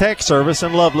 Craig's Tech Service,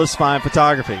 and Loveless Fine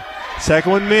Photography.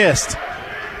 Second one missed.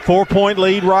 4-point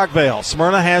lead, Rockvale.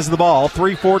 Smyrna has the ball.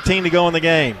 3:14 to go in the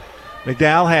game.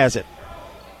 McDowell has it.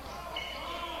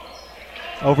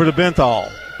 Over to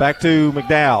Benthall. Back to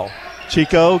McDowell.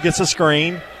 Chico gets a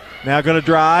screen. Now going to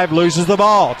drive, loses the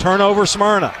ball. Turnover,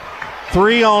 Smyrna.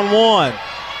 3-on-1.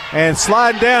 And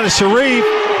sliding down to Sharif.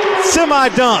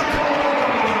 Semi-dunk.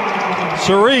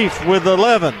 Sharif with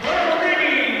 11.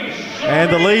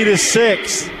 And the lead is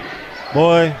 6.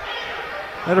 Boy,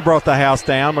 that have brought the house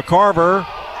down. McCarver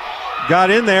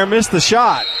got in there, missed the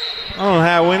shot. I don't know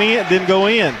how it went in. It didn't go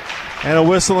in. And a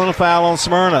whistle and a foul on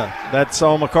Smyrna. That's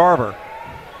on McCarver.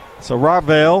 So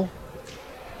Rockvale,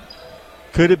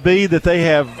 could it be that they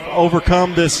have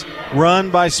overcome this run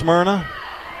by Smyrna?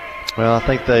 Well, I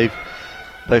think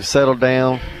they've settled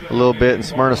down a little bit, and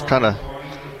Smyrna's kind of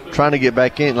trying to get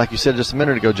back in. Like you said just a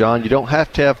minute ago, John, you don't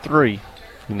have to have 3,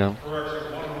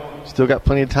 Still got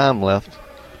plenty of time left.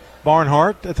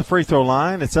 Barnhart at the free throw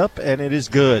line. It's up, and it is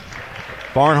good.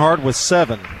 Barnhart with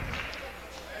 7.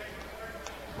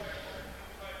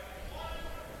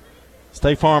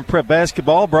 State Farm Prep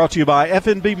Basketball brought to you by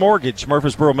FNB Mortgage,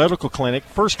 Murfreesboro Medical Clinic,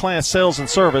 First Class Sales and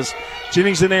Service,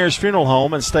 Jennings and Ayers Funeral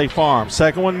Home, and State Farm.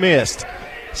 Second one missed.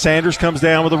 Sanders comes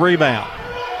down with a rebound.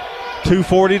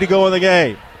 2:40 to go in the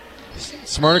game.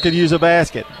 Smyrna could use a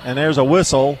basket, and there's a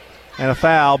whistle and a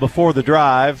foul before the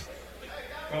drive.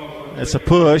 It's a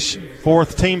push.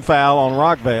 4th team foul on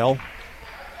Rockvale.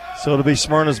 So it'll be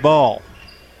Smyrna's ball.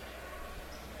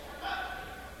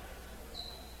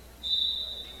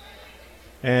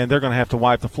 And they're going to have to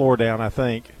wipe the floor down, I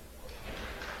think.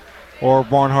 Or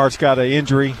Barnhart's got an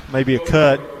injury, maybe a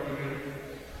cut.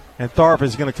 And Tharp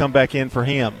is going to come back in for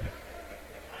him.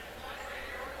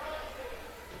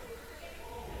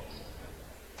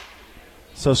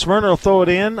 So Smyrna will throw it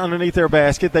in underneath their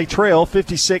basket. They trail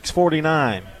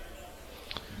 56-49.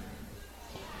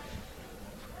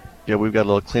 Yeah, we've got a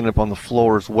little cleanup on the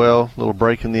floor as well. A little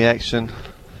break in the action.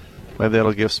 Maybe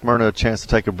that'll give Smyrna a chance to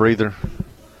take a breather.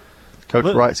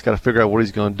 Coach Wright's got to figure out what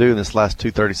he's going to do in this last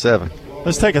 2:37.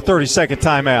 Let's take a 30-second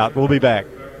timeout. We'll be back.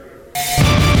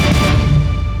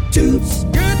 Toots,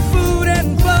 good food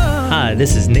and fun. Hi,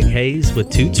 this is Nick Hayes with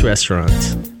Toots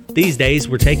Restaurants. These days,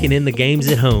 we're taking in the games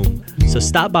at home, so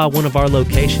stop by one of our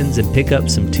locations and pick up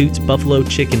some Toots Buffalo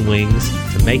chicken wings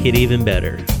to make it even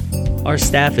better. Our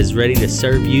staff is ready to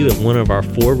serve you at one of our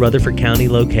 4 Rutherford County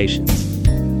locations.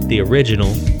 The Original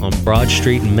on Broad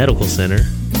Street and Medical Center,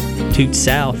 Toots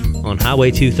South on Highway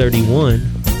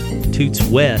 231, Toots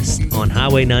West on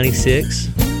Highway 96,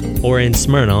 or in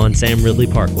Smyrna on Sam Ridley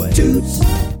Parkway. Toots.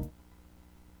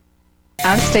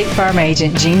 I'm State Farm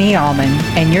Agent Jeannie Allman,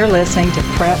 and you're listening to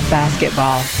Prep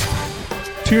Basketball.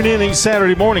 Tune in each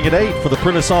Saturday morning at 8 for the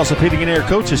Prentice Sauce Heating and Air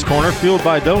Coaches Corner, fueled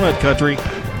by Donut Country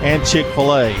and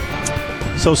Chick-fil-A.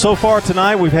 So far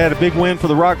tonight, we've had a big win for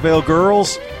the Rockvale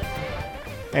girls,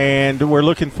 and we're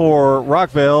looking for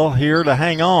Rockvale here to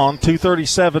hang on.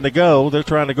 2:37 to go. They're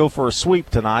trying to go for a sweep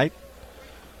tonight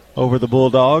over the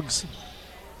Bulldogs.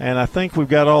 And I think we've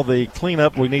got all the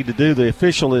cleanup we need to do. The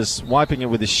official is wiping it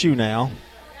with his shoe now.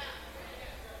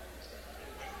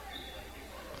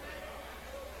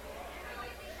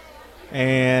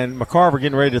 And McCarver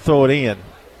getting ready to throw it in.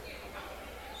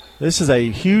 This is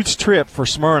a huge trip for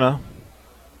Smyrna.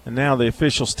 And now the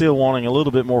official still wanting a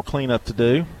little bit more cleanup to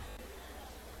do.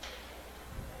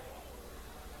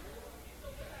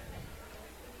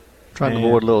 Trying to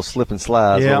avoid a little slip and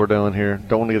slide is what we're doing here.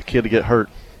 Don't want the kid to get hurt.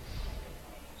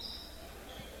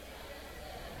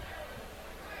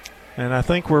 And I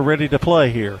think we're ready to play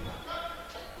here.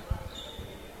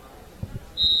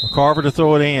 McCarver to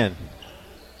throw it in.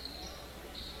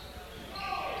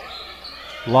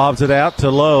 Lobs it out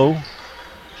to Lowe.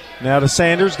 Now to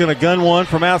Sanders. Going to gun one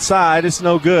from outside. It's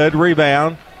no good.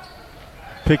 Rebound.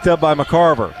 Picked up by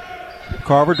McCarver.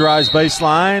 McCarver drives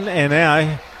baseline. And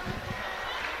now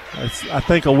I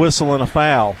think a whistle and a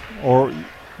foul. Or,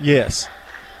 yes.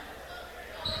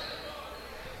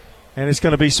 And it's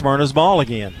going to be Smyrna's ball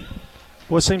again.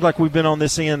 Well, it seems like we've been on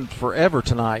this end forever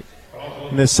tonight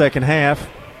in this second half.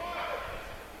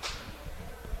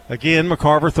 Again,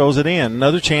 McCarver throws it in.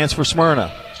 Another chance for Smyrna.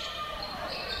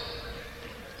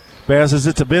 Passes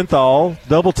it to Benthall,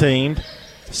 double-teamed.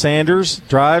 Sanders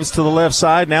drives to the left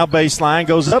side, now baseline,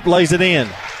 goes up, lays it in.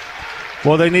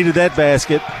 Well, they needed that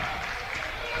basket.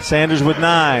 Sanders with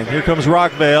 9. Here comes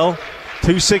Rockvale.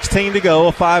 2:16 to go,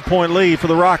 a 5-point lead for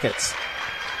the Rockets.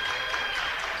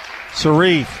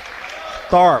 Sharif,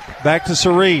 Tharp, back to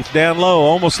Sharif, down low,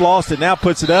 almost lost it, now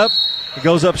puts it up. It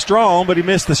goes up strong, but he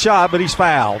missed the shot, but he's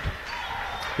fouled.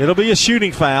 It'll be a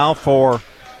shooting foul for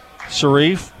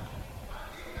Sharif.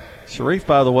 Sharif,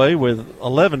 by the way, with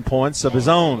 11 points of his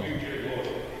own.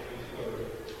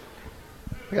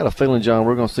 I got a feeling, John,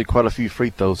 we're going to see quite a few free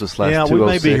throws this last 2:06. Yeah, we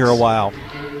may be here a while.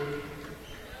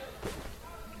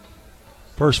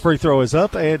 First free throw is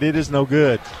up, and it is no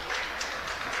good.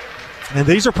 And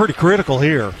these are pretty critical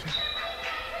here.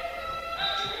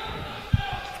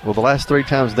 Well, the last 3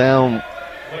 times down,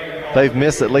 they've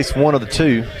missed at least one of the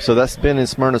 2, so that's been in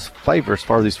Smyrna's favor as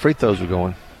far as these free throws are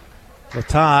going.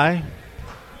 Latai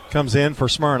comes in for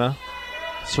Smyrna.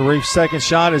 Sharif's second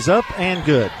shot is up and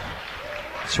good.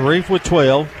 Sharif with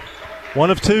 12.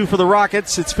 1 of 2 for the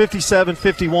Rockets. It's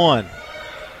 57-51.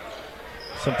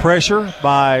 Some pressure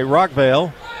by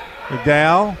Rockvale.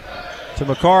 McDowell to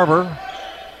McCarver.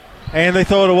 And they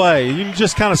throw it away. You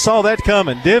just kind of saw that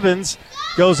coming. Divins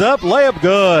goes up, layup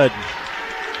good.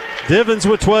 Divins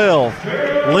with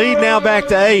 12. Lead now back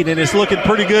to 8, and it's looking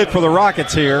pretty good for the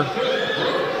Rockets here.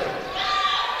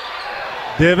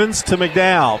 Divins to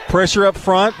McDowell. Pressure up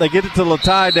front. They get it to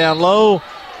Latai down low,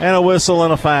 and a whistle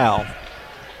and a foul.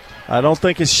 I don't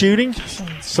think it's shooting,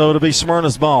 so it'll be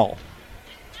Smyrna's ball.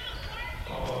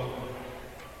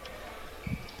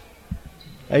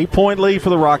 8-point lead for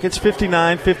the Rockets,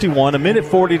 59-51,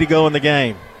 1:40 to go in the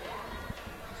game.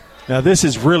 Now this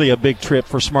is really a big trip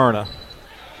for Smyrna.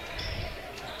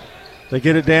 They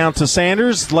get it down to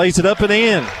Sanders, lays it up and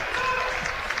in.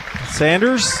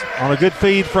 Sanders on a good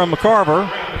feed from McCarver.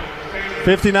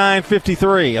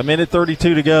 59-53,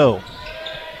 1:32 to go.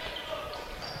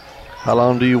 How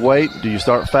long do you wait? Do you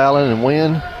start fouling and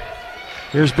win?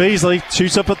 Here's Beasley,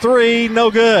 shoots up a 3,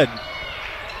 no good.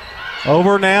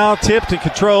 Over now, tipped and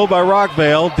controlled by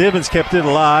Rockvale. Divins kept it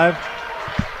alive.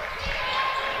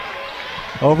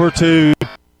 Over to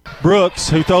Brooks,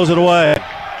 who throws it away.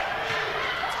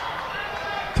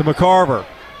 To McCarver.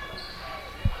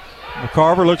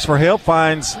 McCarver looks for help,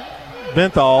 finds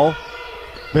Benthal.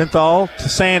 Benthal to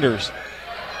Sanders.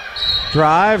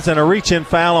 Drives and a reach-in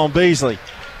foul on Beasley.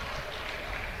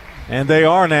 And they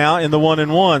are now in the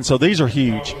 1-and-1, so these are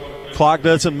huge. Clock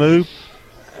doesn't move.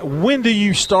 When do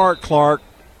you start, Clark,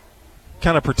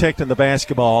 kind of protecting the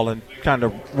basketball and kind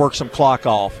of work some clock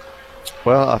off?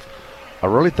 Well, I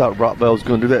really thought Rockvale was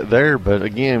going to do that there, but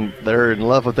again, they're in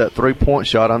love with that three-point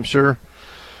shot. I'm sure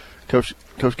Coach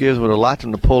Gibbs would have liked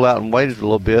them to pull out and waited a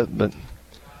little bit, but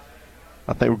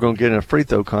I think we're going to get in a free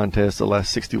throw contest the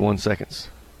last 61 seconds.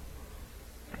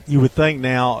 You would think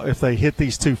now if they hit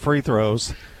these 2 free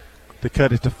throws to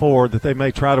cut it to 4 that they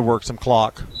may try to work some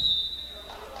clock.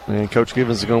 And Coach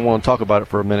Gibbons is going to want to talk about it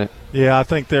for a minute. Yeah, I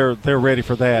think they're ready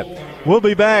for that. We'll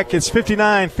be back. It's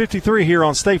 59-53 here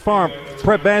on State Farm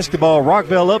Prep Basketball.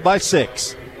 Rockvale up by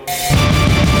 6.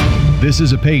 This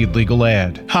is a paid legal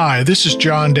ad. Hi, this is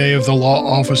John Day of the Law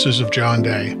Offices of John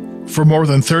Day. For more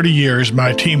than 30 years,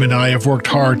 my team and I have worked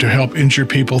hard to help injured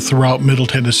people throughout Middle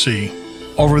Tennessee.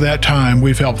 Over that time,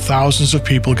 we've helped thousands of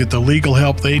people get the legal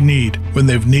help they need when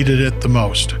they've needed it the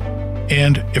most.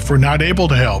 And if we're not able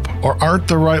to help or aren't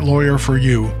the right lawyer for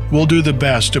you, we'll do the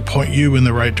best to point you in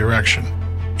the right direction.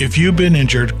 If you've been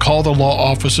injured, call the Law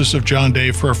Offices of John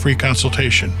Day for a free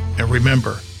consultation. And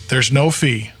remember, there's no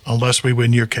fee unless we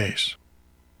win your case.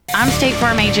 I'm State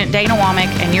Farm Agent Dana Womack,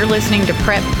 and you're listening to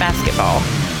Prep Basketball.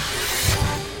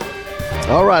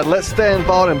 All right, let Stan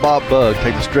Vaught and Bob Bug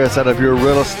take the stress out of your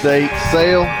real estate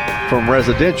sale. From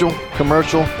residential,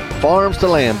 commercial, farms to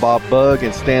land, Bob Bug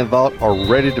and Stan Vaught are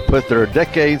ready to put their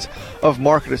decades of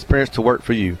market experience to work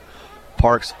for you.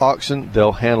 Parks Auction,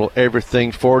 they'll handle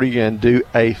everything for you and do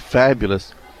a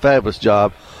fabulous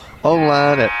job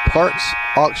online at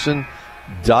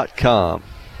parksauction.com.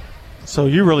 So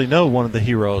you really know one of the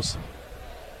heroes,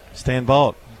 Stan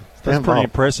Vaught. That's pretty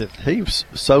impressive. He's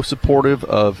so supportive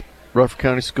of Rutherford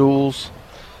County Schools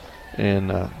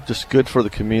and just good for the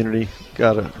community.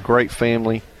 Got a great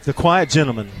family. The quiet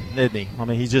gentleman, isn't he? I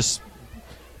mean, he's just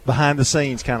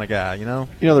behind-the-scenes kind of guy, you know?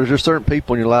 You know, there's just certain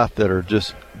people in your life that are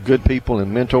just good people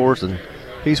and mentors, and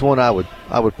he's one I would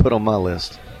put on my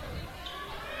list.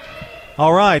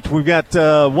 All right, we've got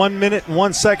 1 minute and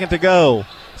 1 second to go.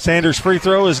 Sanders' free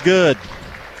throw is good.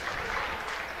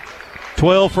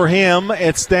 12 for him.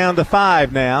 It's down to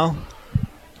 5 now.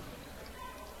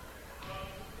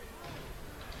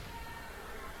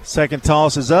 Second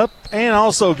toss is up and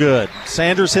also good.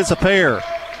 Sanders hits a pair.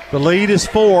 The lead is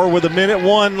 4 with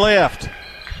 1:01 left.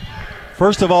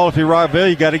 First of all, if you're Rockville,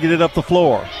 you got to get it up the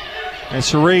floor. And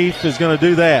Sharif is going to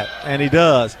do that, and he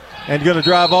does. And going to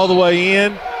drive all the way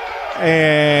in.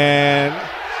 And,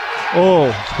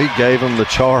 he gave him the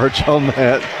charge on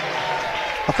that.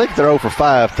 I think they're 0 for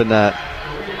 5 tonight.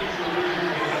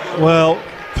 Well,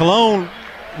 Cologne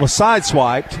was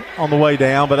sideswiped on the way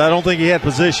down, but I don't think he had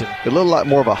position. It looked like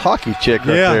more of a hockey check right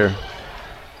there.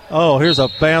 Oh, here's a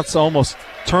bounce, almost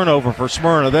turnover for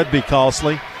Smyrna. That'd be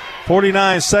costly.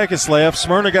 49 seconds left.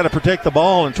 Smyrna got to protect the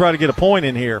ball and try to get a point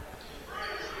in here.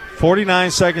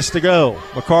 49 seconds to go.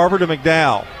 McCarver to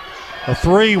McDowell. A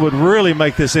 3 would really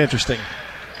make this interesting.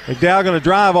 McDowell going to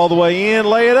drive all the way in,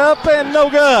 lay it up, and no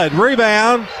good.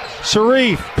 Rebound.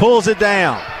 Sharif pulls it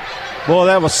down. Boy,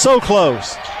 that was so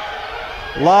close.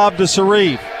 Lob to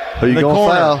Sharif. Who you going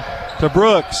to foul? To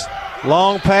Brooks.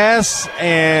 Long pass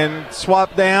and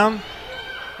swap down.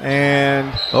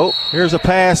 And here's a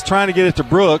pass trying to get it to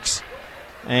Brooks.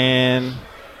 And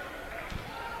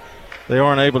they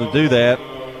aren't able to do that.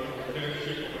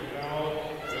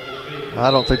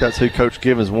 I don't think that's who Coach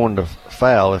Givens wanted to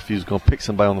foul if he was going to pick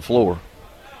somebody on the floor.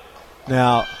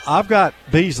 Now, I've got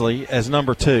Beasley as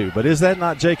number 2, but is that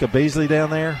not Jacob Beasley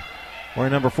down there?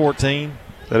 Wearing number 14?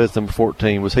 That is number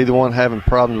 14. Was he the one having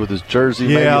problems with his jersey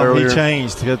maybe earlier? Yeah, he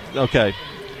changed. Okay.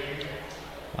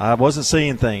 I wasn't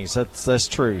seeing things. That's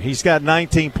true. He's got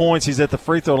 19 points. He's at the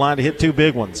free throw line to hit 2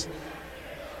 big ones.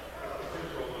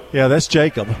 Yeah, that's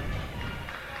Jacob.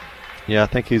 Yeah, I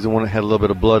think he's the one that had a little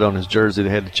bit of blood on his jersey. They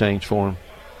had to change for him.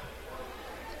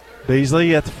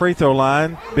 Beasley at the free throw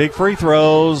line. Big free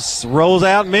throws. Rolls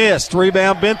out, missed.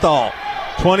 Rebound, Benthal.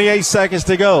 28 seconds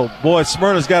to go. Boy,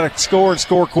 Smyrna's got to score and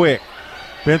score quick.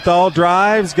 Benthal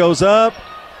drives, goes up,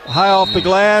 high off the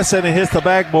glass, and it hits the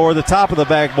backboard, the top of the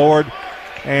backboard.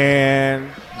 And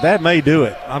that may do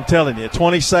it. I'm telling you.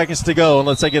 20 seconds to go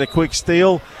unless they get a quick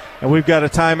steal. And we've got a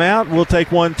timeout. We'll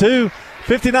take one, too.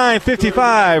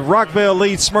 59-55. Rockville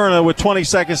leads Smyrna with 20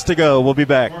 seconds to go. We'll be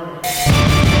back.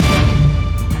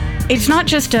 It's not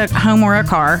just a home or a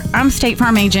car. I'm State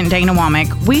Farm Agent Dana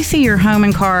Womack. We see your home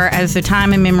and car as the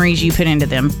time and memories you put into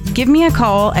them. Give me a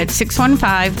call at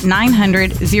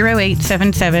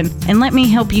 615-900-0877 and let me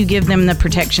help you give them the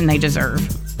protection they deserve.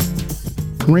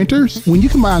 Renters, when you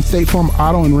combine State Farm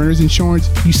auto and renter's insurance,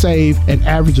 you save an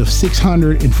average of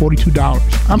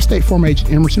 $642. I'm State Farm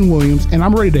Agent Emerson Williams, and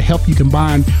I'm ready to help you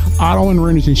combine auto and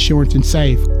renter's insurance and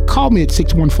save. Call me at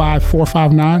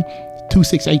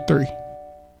 615-459-2683.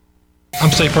 I'm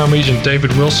State Farm Agent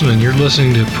David Wilson, and you're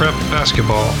listening to Prep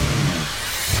Basketball.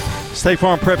 State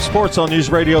Farm Prep Sports on News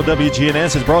Radio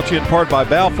WGNS is brought to you in part by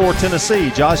Balfour, Tennessee,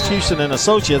 Josh Houston and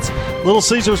Associates, Little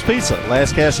Caesars Pizza,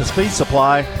 Last Cash's Feed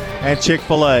Supply, and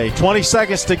Chick-fil-A. 20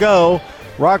 seconds to go.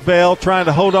 Rockville trying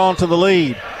to hold on to the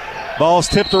lead. Ball's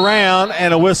tipped around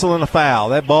and a whistle and a foul.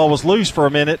 That ball was loose for a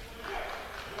minute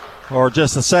or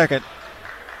just a second.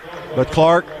 But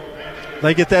Clark,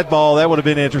 they get that ball. That would have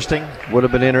been interesting. Would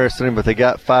have been interesting, but they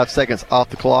got 5 seconds off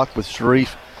the clock with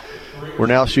Sharif. We're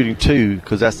now shooting 2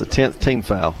 because that's the 10th team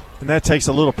foul. And that takes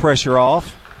a little pressure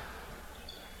off.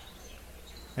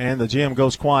 And the gym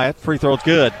goes quiet. Free throw's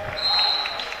good.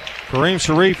 Kareem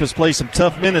Sharif has played some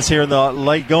tough minutes here in the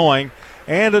late going.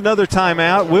 And another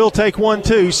timeout. We'll take one,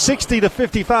 too.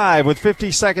 60-55 with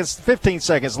 15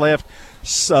 seconds left.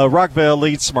 Rockville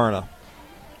leads Smyrna.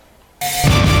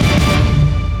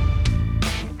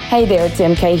 Hey there, it's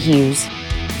MK Hughes.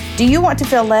 Do you want to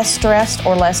feel less stressed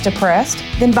or less depressed?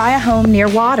 Then buy a home near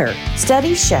water.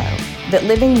 Studies show that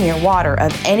living near water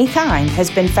of any kind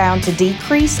has been found to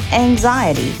decrease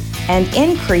anxiety and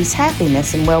increase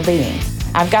happiness and well-being.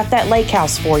 I've got that lake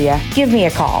house for you. Give me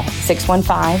a call,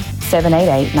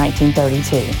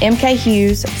 615-788-1932. MK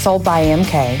Hughes, sold by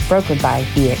MK, brokered by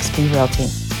eXp Realty.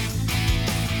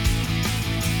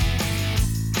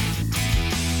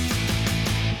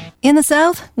 In the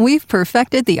South, we've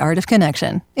perfected the art of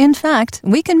connection. In fact,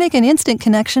 we can make an instant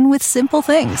connection with simple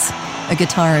things. A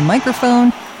guitar and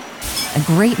microphone, a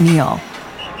great meal,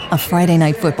 a Friday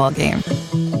night football game.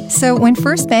 So when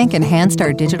First Bank enhanced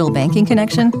our digital banking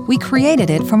connection, we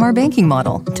created it from our banking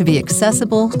model to be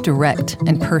accessible, direct,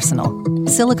 and personal.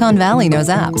 Silicon Valley knows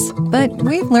apps, but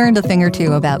we've learned a thing or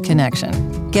two about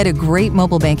connection. Get a great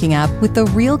mobile banking app with the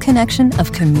real connection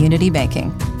of community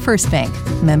banking. First Bank,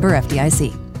 member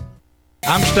FDIC.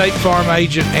 I'm State Farm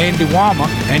Agent Andy Womack,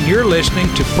 and you're listening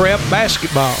to Prep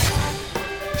Basketball.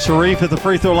 Sharif at the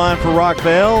free throw line for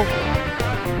Rockville.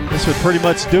 This would pretty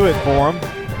much do it for him.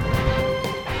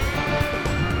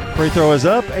 Free throw is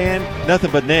up and nothing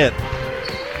but net.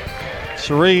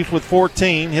 Sharif with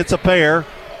 14, hits a pair.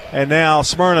 And now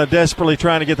Smyrna desperately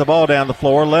trying to get the ball down the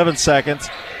floor. 11 seconds.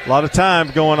 A lot of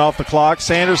time going off the clock.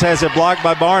 Sanders has it blocked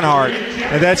by Barnhart,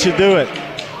 and that should do it.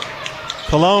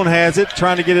 Cologne has it,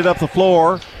 trying to get it up the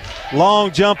floor.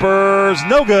 Long jumpers,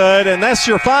 no good, and that's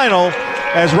your final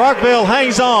as Rockville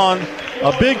hangs on.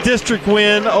 A big district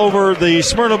win over the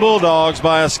Smyrna Bulldogs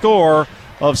by a score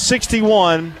of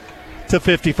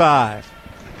 61-55.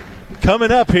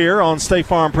 Coming up here on State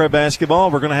Farm Prep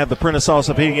Basketball, we're going to have the Prentice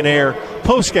Allsup Heating and Air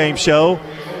post-game show,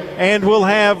 and we'll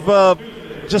have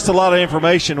just a lot of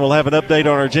information. We'll have an update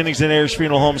on our Jennings and Ayers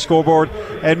Funeral Home scoreboard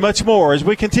and much more as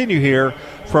we continue here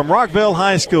from Rockville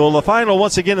High School. The final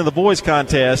once again in the boys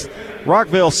contest,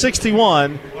 Rockville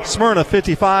 61, Smyrna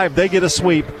 55. They get a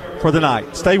sweep for the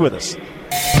night. Stay with us.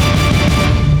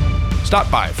 Stop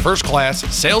by First Class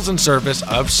Sales and Service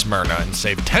of Smyrna and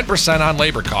save 10% on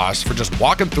labor costs for just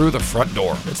walking through the front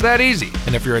door. It's that easy.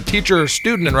 And if you're a teacher or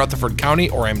student in Rutherford County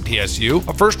or MTSU,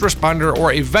 a first responder,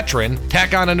 or a veteran,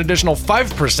 tack on an additional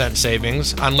 5%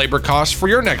 savings on labor costs for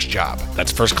your next job.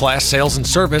 That's First Class Sales and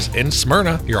Service in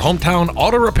Smyrna, your hometown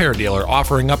auto repair dealer,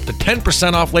 offering up to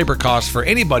 10% off labor costs for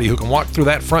anybody who can walk through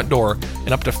that front door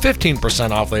and up to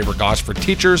 15% off labor costs for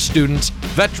teachers, students,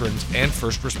 veterans, and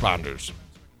first responders.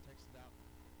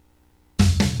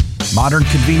 Modern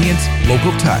convenience,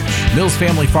 local touch. Mills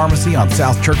Family Pharmacy on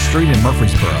South Church Street in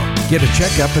Murfreesboro. Get a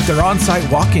checkup at their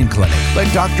on-site walk-in clinic. Let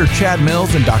Dr. Chad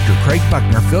Mills and Dr. Craig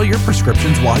Buckner fill your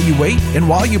prescriptions while you wait and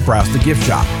while you browse the gift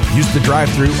shop. Use the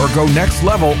drive-thru or go next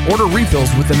level. Order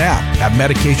refills with an app. Have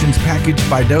medications packaged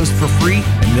by dose for free,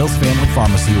 and Mills Family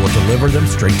Pharmacy will deliver them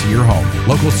straight to your home.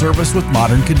 Local service with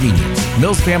modern convenience.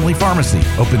 Mills Family Pharmacy,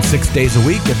 open 6 days a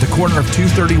week at the corner of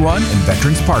 231 and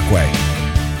Veterans Parkway.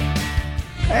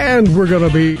 And we're going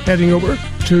to be heading over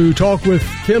to talk with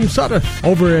Tim Sudduth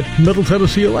over at Middle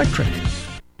Tennessee Electric.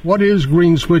 What is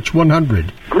Green Switch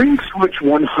 100? Green Switch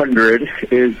 100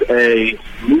 is a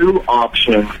new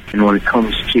option when it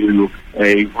comes to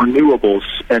a renewables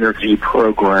energy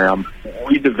program.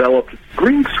 We developed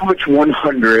Green Switch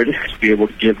 100 to be able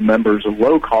to give members a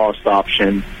low-cost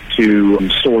option to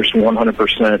source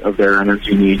 100% of their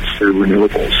energy needs through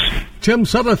renewables. Tim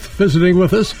Sudduth visiting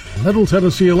with us, Middle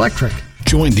Tennessee Electric.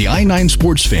 Join the I-9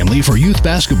 Sports family for youth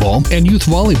basketball and youth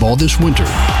volleyball this winter.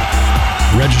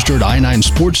 Register at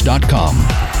i9sports.com.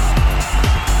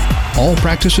 All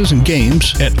practices and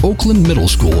games at Oakland Middle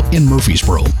School in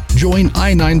Murfreesboro. Join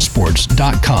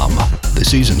i9sports.com. The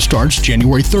season starts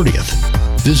January 30th.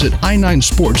 Visit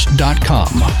i9sports.com.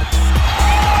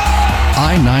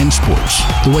 i9 Sports,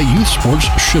 the way youth sports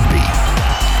should be.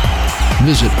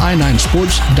 Visit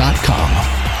i9sports.com.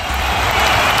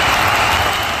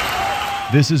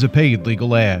 This is a paid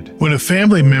legal ad. When a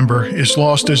family member is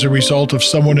lost as a result of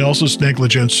someone else's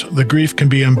negligence, the grief can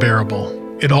be unbearable.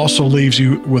 It also leaves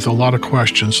you with a lot of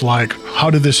questions like, how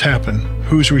did this happen?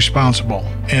 Who's responsible?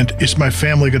 And is my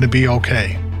family going to be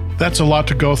okay? That's a lot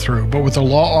to go through, but with the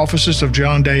law offices of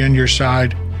John Day on your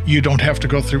side, you don't have to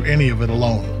go through any of it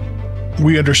alone.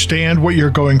 We understand what you're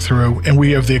going through, and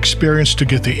we have the experience to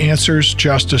get the answers,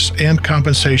 justice, and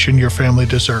compensation your family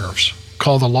deserves.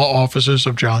 Call the law offices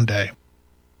of John Day.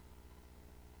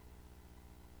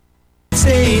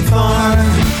 State Farm.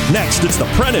 Next, it's the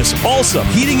Prentice Allsup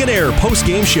Heating and Air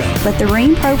post-game show. Let the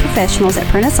Rheem Pro professionals at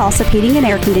Prentice Allsup Heating and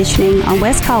Air Conditioning on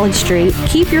West College Street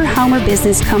keep your home or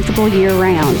business comfortable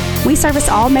year-round. We service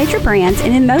all major brands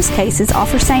and in most cases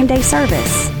offer same-day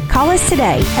service. Call us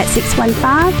today at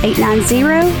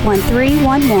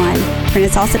 615-890-1311.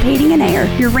 Prentice Allsup Heating and Air,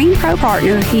 your Rheem Pro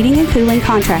partner heating and cooling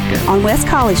contractor on West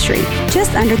College Street,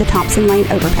 just under the Thompson Lane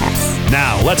overpass.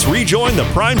 Now, let's rejoin the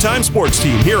Primetime Sports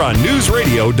team here on News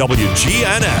Radio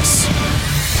WGNS.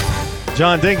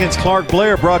 John Dinkins, Clark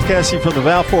Blair broadcasting from the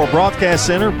Balfour Broadcast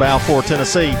Center, Balfour,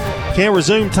 Tennessee. Can't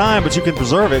resume time, but you can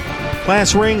preserve it.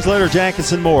 Class rings, letter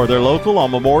jackets, and more. They're local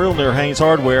on Memorial near Haynes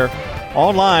Hardware.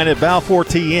 Online at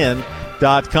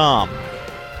balfourtn.com.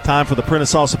 Time for the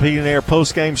Prentice Allsup Heating and Air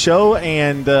post-game show,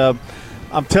 and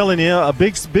I'm telling you,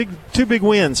 two big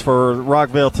wins for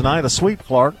Rockville tonight. A sweep,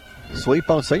 Clark. Sweep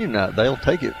on senior night. They'll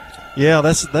take it. Yeah,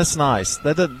 that's nice.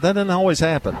 That doesn't always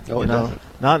happen. Oh, no.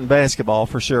 Not in basketball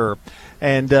for sure.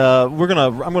 And I'm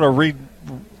gonna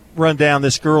run down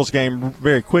this girls game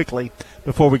very quickly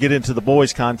before we get into the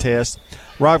boys contest.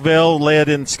 Rockville led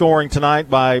in scoring tonight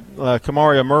by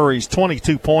Kamaria Murray's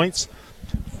 22 points,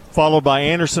 followed by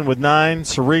Anderson with 9,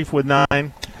 Sharif with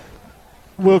 9.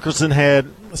 Wilkerson had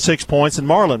 6 points, and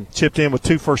Marlin chipped in with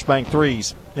 2 First Bank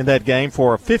threes in that game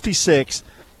for a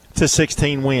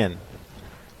 56-16 win.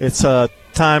 It's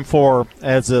time for,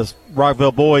 as the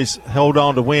Rockville boys held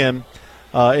on to win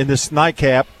in this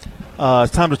nightcap,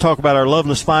 It's time to talk about our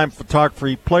Loveless Fine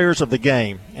Photography Players of the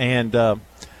Game. And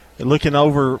looking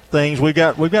over things, we've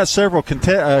got several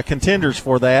contenders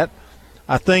for that.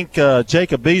 I think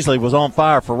Jacob Beasley was on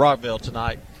fire for Rockville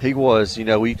tonight. He was.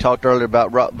 We talked earlier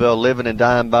about Rockville living and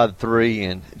dying by the three,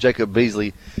 and Jacob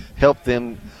Beasley helped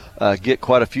them get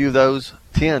quite a few of those,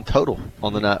 10 total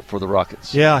on the night for the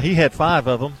Rockets. Yeah, he had 5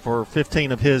 of them for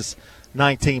 15 of his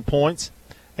 19 points.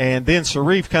 And then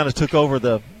Sharif kind of took over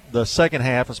the second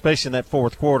half, especially in that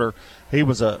fourth quarter. He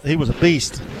was a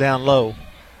beast down low.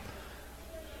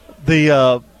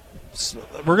 We're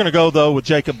going to go, though, with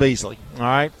Jacob Beasley. All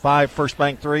right, 5 First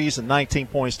Bank threes and 19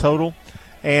 points total.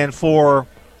 And for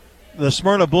the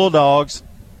Smyrna Bulldogs,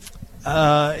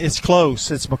 it's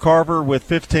close. It's McCarver with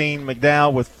 15,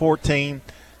 McDowell with 14,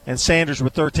 and Sanders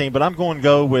with 13. But I'm going to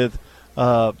go with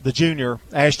the junior,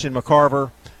 Ashton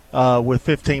McCarver, with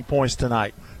 15 points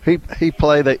tonight. He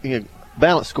played that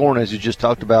balanced scoring, as you just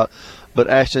talked about, but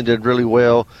Ashton did really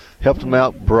well, helped him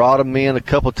out, brought him in a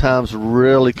couple times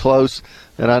really close.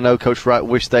 And I know Coach Wright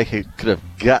wished they could have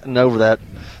gotten over that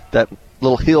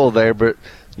little hill there, but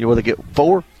whether they get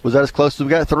 4, was that as close as we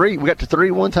got 3? We got to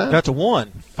 3 one time? Got to 1,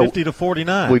 50 to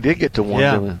 49. We did get to 1,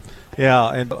 didn't we? Yeah,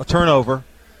 and a turnover.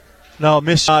 No, a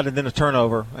missed shot and then a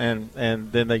turnover, and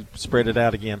then they spread it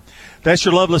out again. That's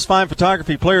your Loveless Fine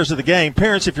Photography Players of the Game.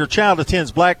 Parents, if your child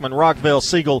attends Blackman, Rockville,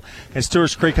 Siegel, and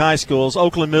Stewart's Creek High Schools,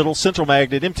 Oakland Middle, Central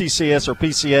Magnet, MTCS, or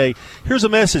PCA, here's a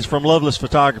message from Loveless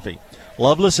Photography.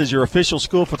 Loveless is your official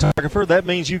school photographer. That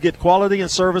means you get quality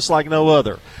and service like no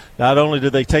other. Not only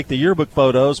do they take the yearbook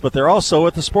photos, but they're also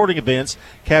at the sporting events,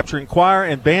 capturing choir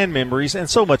and band memories and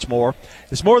so much more.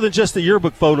 It's more than just the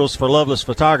yearbook photos for Loveless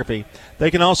Photography. They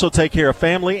can also take care of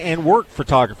family and work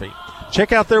photography.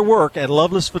 Check out their work at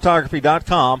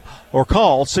lovelessphotography.com or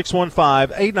call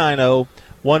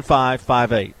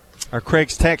 615-890-1558. Our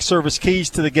Craig's Tax Service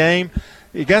keys to the game.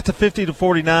 You got to 50 to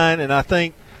 49, and I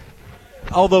think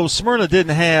although Smyrna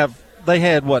didn't have, they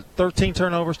had, 13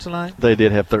 turnovers tonight? They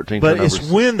did have 13 turnovers. But it's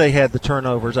when they had the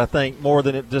turnovers, I think, more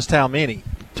than just how many.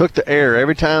 Took the air.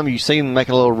 Every time you see them make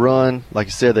a little run, like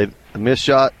you said, they miss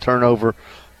shot, turnover,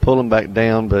 pull them back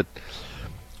down. But,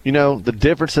 the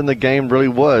difference in the game really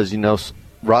was,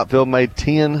 Rockville made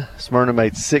 10, Smyrna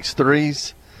made 6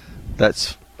 threes.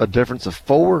 That's a difference of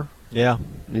 4. Yeah.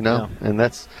 And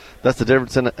that's the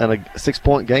difference in a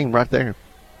 6-point game right there.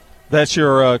 That's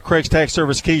your Craig's Tax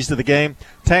Service keys to the game.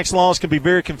 Tax laws can be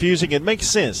very confusing. It makes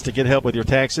sense to get help with your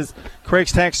taxes.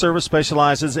 Craig's Tax Service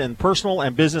specializes in personal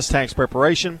and business tax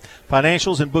preparation,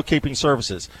 financials, and bookkeeping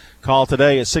services. Call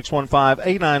today at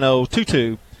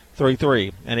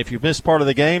 615-890-2233. And if you've missed part of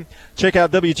the game, check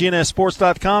out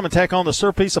WGNSSports.com and tack on the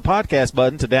Sir Pizza podcast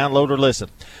button to download or listen.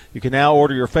 You can now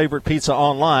order your favorite pizza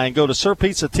online. Go to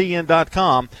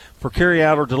SirPizzaTN.com for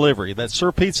carry-out or delivery. That's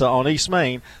Sir Pizza on East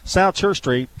Main, South Church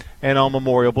Street, and on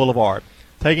Memorial Boulevard.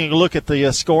 Taking a look at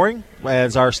the scoring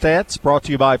as our stats, brought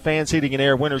to you by Fans Heating and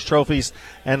Air, Winners Trophies,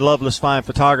 and Loveless Fine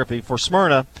Photography. For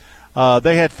Smyrna,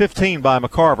 they had 15 by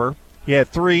McCarver. He had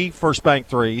 3 First Bank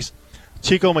threes.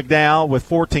 Chico McDowell with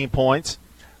 14 points.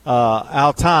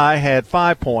 Altai had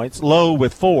 5 points. Lowe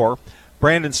with 4.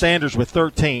 Brandon Sanders with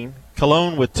 13.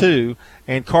 Cologne with 2.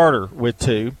 And Carter with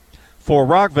 2. For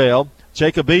Rockville,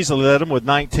 Jacob Beasley led them with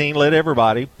 19, led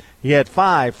everybody. He had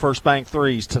 5 First Bank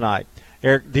threes tonight.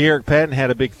 De'Eric Patton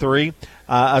had a big 3.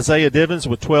 Isaiah Divins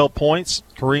with 12 points.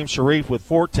 Kareem Sharif with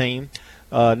 14.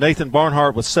 Nathan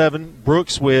Barnhart with 7.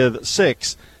 Brooks with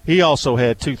 6. He also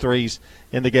had 2 threes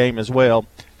in the game as well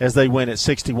as they win at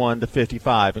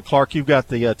 61-55. And, Clark, you've got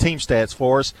the team stats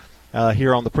for us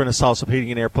here on the Prentice Allsup Heating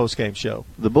and Air postgame show.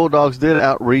 The Bulldogs did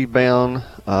out-rebound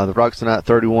the Rockets tonight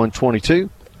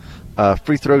 31-22.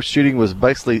 Free throw shooting was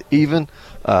basically even.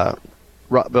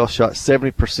 Rockville shot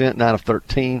 70%, 9 of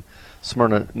 13.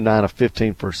 Smyrna 9 of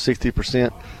 15 for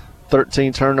 60%.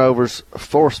 13 turnovers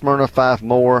for Smyrna, 5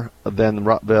 more than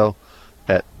Rockville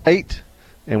at 8.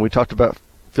 And we talked about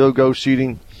field goal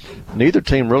shooting. Neither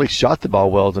team really shot the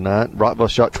ball well tonight. Rockville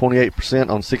shot 28%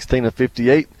 on 16 of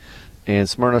 58, and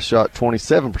Smyrna shot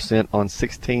 27% on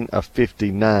 16 of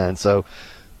 59. So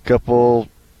a couple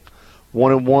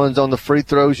 1-and-1s on the free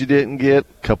throws you didn't get,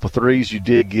 a couple threes you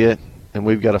did get, and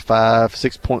we've got a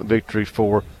 5-6-point victory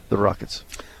for the Rockets.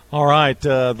 All right,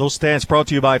 those stats brought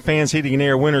to you by Fans Heating and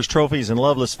Air, Winners Trophies, and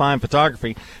Loveless Fine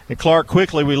Photography. And, Clark,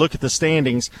 quickly we look at the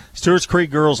standings. Stewart's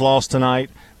Creek girls lost tonight.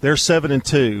 They're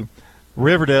 7-2.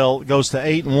 Riverdale goes to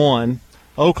 8-1.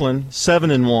 Oakland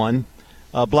 7-1.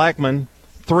 Blackman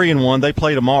 3-1. They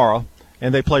play tomorrow,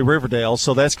 and they play Riverdale,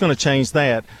 so that's going to change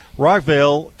that.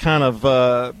 Rockville kind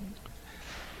of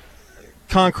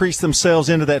concretes themselves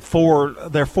into that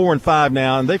they're 4 and 5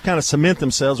 now, and they've kind of cement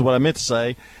themselves, what I meant to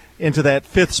say, into that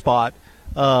 5th spot,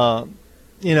 and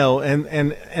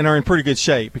are in pretty good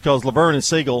shape because Laverne and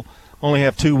Siegel only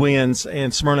have 2 wins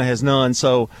and Smyrna has none.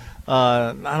 So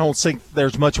I don't think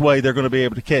there's much way they're going to be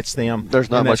able to catch them.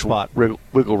 There's not much spot.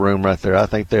 wiggle room right there. I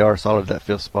think they are solid at that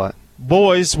 5th spot.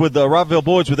 Boys with the Rockville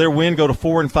Boys with their win go to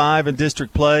 4 and 5 in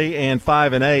district play and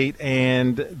 5 and 8,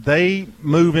 and they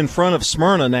move in front of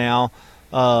Smyrna now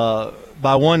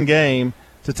by 1 game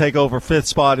to take over 5th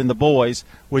spot in the boys,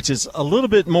 which is a little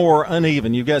bit more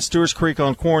uneven. You've got Stewart's Creek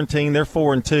on quarantine; they're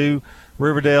 4 and 2.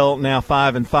 Riverdale now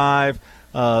 5 and 5.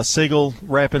 Siegel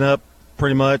wrapping up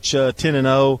pretty much 10 and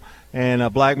 0,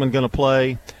 and Blackman going to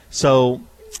play, so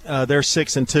they're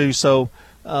 6 and 2. So.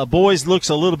 Boys looks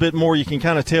a little bit more. You can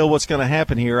kind of tell what's going to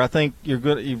happen here. I think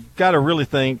you've got to really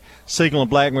think Siegel and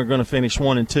Blackman are going to finish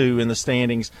 1 and 2 in the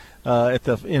standings at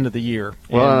the end of the year.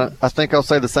 Well, I think I'll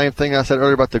say the same thing I said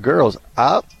earlier about the girls.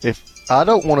 If I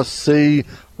don't want to see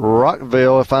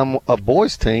Rockville, if I'm a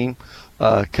boys team,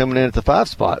 coming in at the 5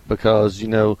 spot, because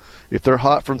if they're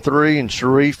hot from 3 and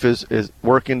Sharif is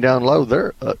working down low,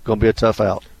 they're going to be a tough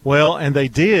out. Well, and they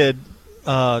did.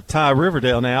 Tie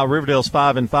Riverdale now. Riverdale's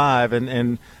 5 and 5,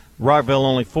 and Rockville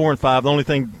only 4 and 5. The only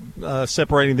thing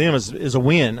separating them is a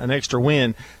win, an extra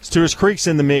win. Stewart's Creek's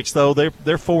in the mix though.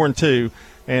 They're 4 and 2,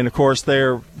 and of course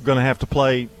they're going to have to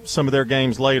play some of their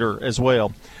games later as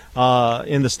well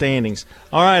in the standings.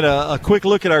 All right, a quick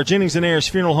look at our Jennings and Ayers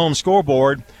Funeral Home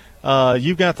scoreboard.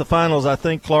 You've got the finals, I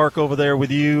think, Clark, over there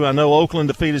with you. I know Oakland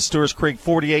defeated Stewart's Creek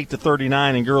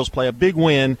 48-39 in girls play. A big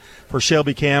win for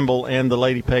Shelby Campbell and the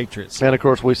Lady Patriots. And, of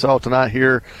course, we saw tonight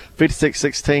here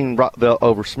 56-16 Rockville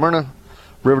over Smyrna.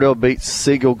 Riverdale beats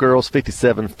Siegel girls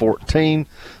 57-14.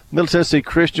 Middle Tennessee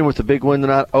Christian with the big win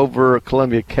tonight over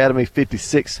Columbia Academy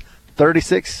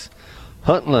 56-36.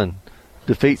 Huntland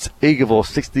defeats Eagleville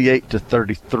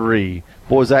 68-33.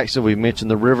 Boys action, we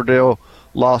mentioned the Riverdale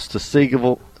lost to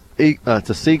Siegel.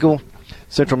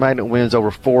 Central Magnet wins over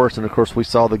Forest, and of course we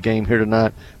saw the game here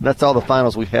tonight. And that's all the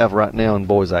finals we have right now in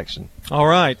boys action. All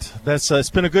right, that's it's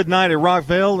been a good night at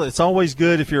Rockville. It's always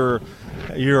good if you're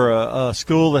a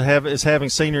school that is having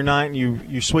senior night and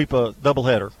you sweep a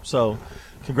doubleheader. So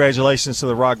congratulations to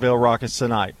the Rockville Rockets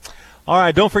tonight. All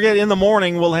right, don't forget, in the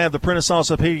morning we'll have the Prentice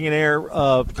Allsup Heating and Air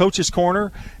Coaches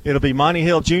Corner. It'll be Monty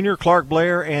Hill Jr., Clark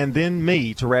Blair, and then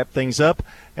me to wrap things up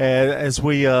as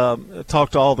we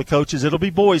talk to all the coaches. It'll be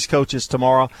boys coaches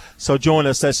tomorrow, so join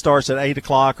us. That starts at 8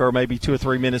 o'clock or maybe 2 or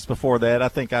 3 minutes before that. I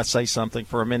think I say something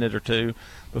for a minute or two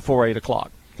before 8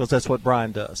 o'clock because that's what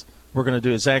Brian does. We're going to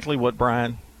do exactly what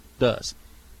Brian does.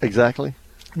 Exactly?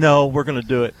 No, we're going to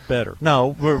do it better.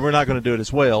 No, we're not going to do it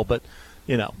as well, but –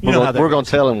 You know how we're going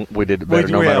to tell him we did it better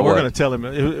no matter what. We're going to tell him.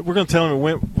 We're going to tell him it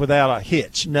went without a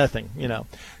hitch, nothing.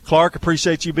 Clark,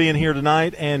 appreciate you being here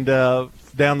tonight, and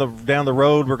down the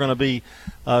road we're going to be.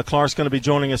 Clark's going to be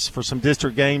joining us for some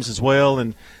district games as well,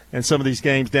 and some of these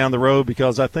games down the road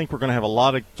because I think we're going to have a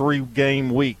lot of 3-game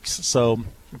weeks. So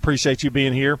appreciate you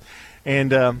being here,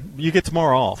 and you get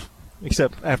tomorrow off,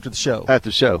 except after the show. After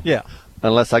the show, yeah.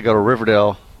 Unless I go to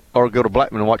Riverdale or go to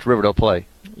Blackman and watch Riverdale play.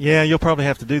 Yeah, you'll probably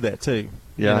have to do that too.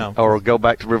 Yeah, or go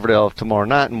back to Riverdale tomorrow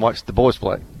night and watch the boys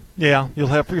play. Yeah, you'll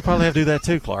probably have to do that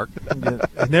too, Clark.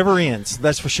 It never ends,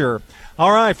 that's for sure.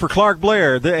 All right, for Clark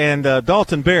Blair and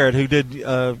Dalton Barrett, who did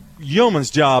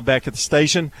yeoman's job back at the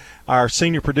station, our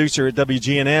senior producer at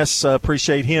WGNS,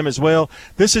 appreciate him as well.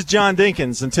 This is John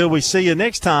Dinkins. Until we see you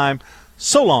next time,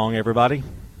 so long, everybody.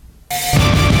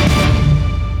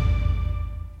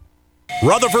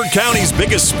 Rutherford County's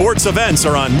biggest sports events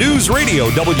are on News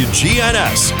Radio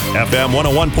WGNS, FM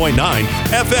 101.9,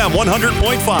 FM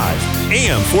 100.5,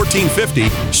 AM 1450,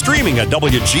 streaming at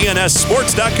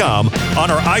WGNSSports.com on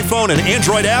our iPhone and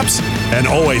Android apps, and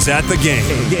always at the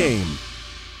game.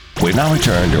 We now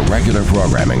return to regular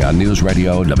programming on News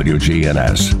Radio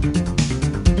WGNS.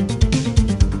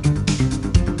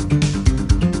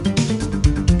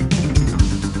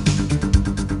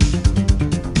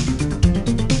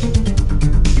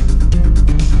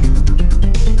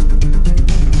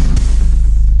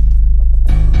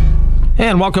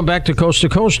 And welcome back to Coast.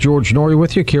 George Norrie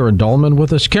with you. Karen Dahlman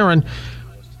with us. Karen,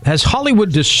 has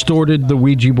Hollywood distorted the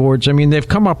Ouija boards? I mean, they've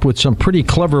come up with some pretty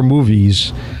clever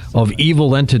movies of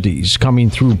evil entities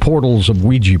coming through portals of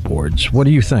Ouija boards. What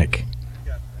do you think?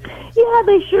 Yeah,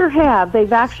 they sure have.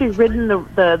 They've actually ridden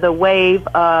the wave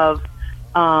of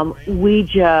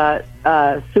Ouija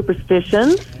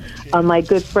superstitions. My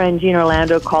good friend Gene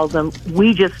Orlando calls them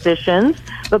Ouija-stitions.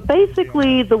 But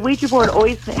basically, the Ouija board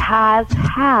always has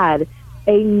had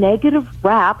a negative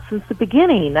rap since the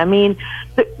beginning. I mean,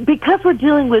 because we're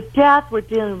dealing with death, we're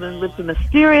dealing with the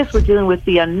mysterious, we're dealing with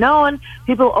the unknown.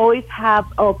 People always have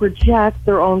or project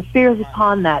their own fears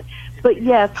upon that. But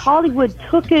yes, Hollywood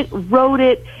took it, wrote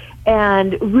it,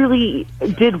 and really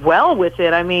did well with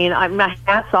it. I mean, my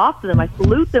hats off to them. I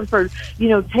salute them for,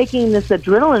 taking this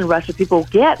adrenaline rush that people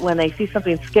get when they see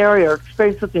something scary or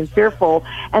experience something fearful.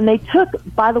 And they took,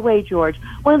 by the way, George,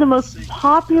 one of the most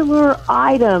popular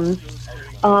items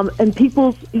in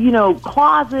people's,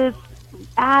 closets,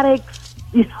 attics,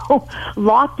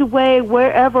 locked away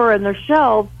wherever in their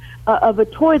shelves, of a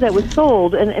toy that was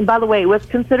sold, and by the way, it was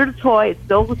considered a toy. It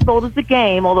still was sold as a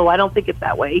game, although I don't think it's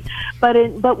that way. But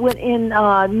when in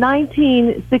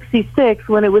 1966,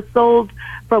 when it was sold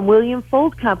from William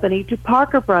Fold Company to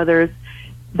Parker Brothers,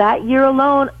 that year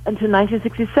alone until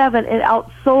 1967, it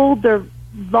outsold their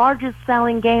largest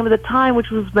selling game of the time,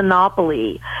 which was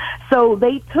Monopoly. So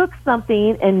they took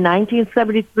something in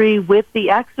 1973 with The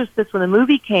Exorcist when the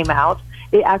movie came out.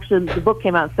 The book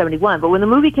came out in 71, but when the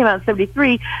movie came out in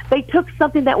 73, they took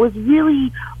something that was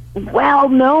really well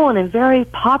known and very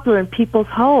popular in people's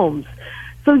homes.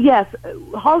 So yes,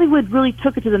 Hollywood really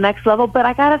took it to the next level, but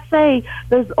I gotta say,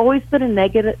 there's always been a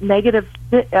negative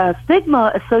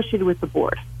stigma associated with the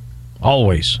board.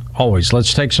 Always.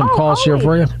 Let's take some calls here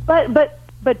for you. But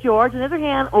George, on the other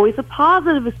hand, always a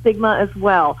positive stigma as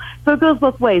well. So it goes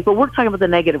both ways, but we're talking about the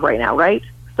negative right now, right?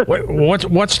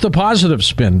 What's the positive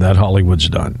spin that Hollywood's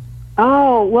done?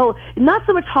 Oh, well, not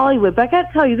so much Hollywood, but I got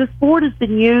to tell you, this board has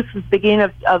been used since the beginning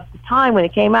of the time when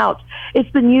it came out. It's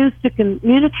been used to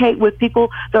communicate with people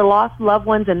that lost loved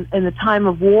ones in the time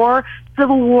of war,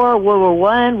 Civil War, World War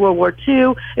I, World War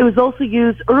II. It was also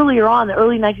used earlier on, the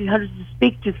early 1900s, to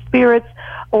speak to spirits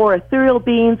or ethereal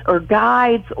beings or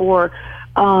guides or,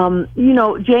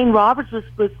 Jane Roberts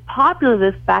was popular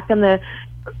this back in the,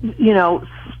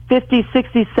 50s,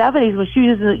 60s, 70s when she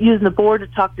was using the board to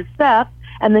talk to Seth,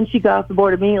 and then she got off the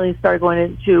board immediately and started going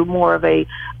into more of a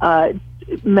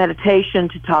meditation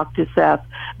to talk to Seth.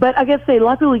 But I guess a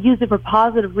lot of people use it for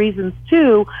positive reasons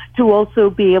too, to also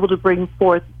be able to bring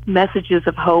forth messages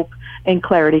of hope and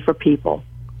clarity for people.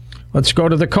 Let's go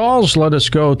to the calls. Let us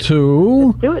go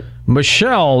to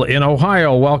Michelle in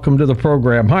Ohio. Welcome to the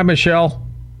program. Hi, Michelle.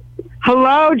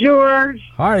 Hello, George.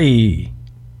 Hi.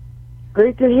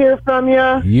 Great to hear from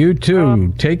you. You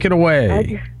too. Take it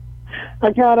away.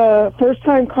 I got a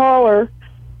first-time caller.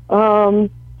 I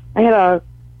had a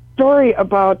story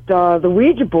about the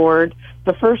Ouija board.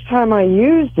 The first time I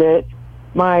used it,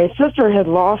 my sister had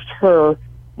lost her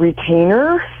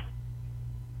retainer.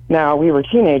 Now, we were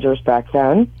teenagers back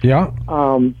then. Yeah.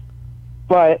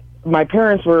 But my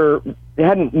parents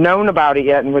hadn't known about it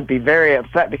yet and would be very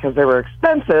upset because they were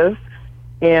expensive.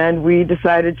 And we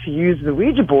decided to use the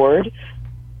Ouija board.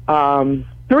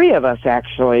 3 of us,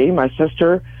 actually. My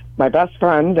sister, my best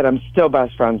friend, that I'm still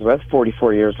best friends with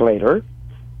 44 years later.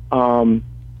 And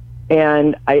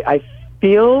I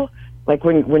feel like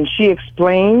when she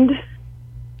explained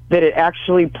that it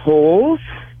actually pulls,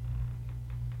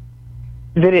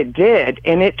 that it did.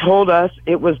 And it told us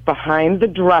it was behind the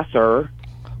dresser,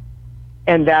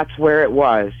 and that's where it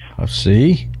was.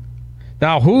 See?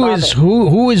 Now,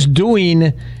 who is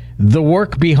doing the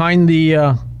work behind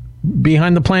the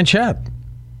planchette?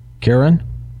 Karen?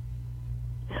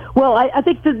 Well, I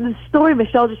think the story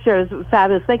Michelle just shared is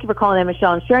fabulous. Thank you for calling in,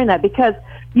 Michelle, and sharing that, because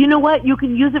you know what? You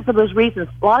can use it for those reasons.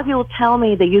 A lot of people tell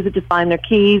me they use it to find their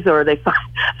keys or they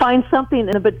find something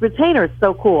in a retainer. It's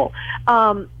so cool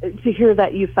to hear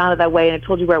that you found it that way and it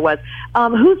told you where it was.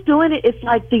 Who's doing it? It's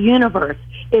like the universe.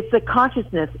 It's a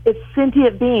consciousness. It's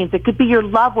sentient beings. It could be your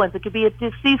loved ones. It could be a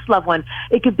deceased loved one.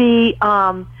 It could be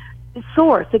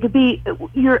Source. It could be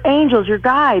your angels, your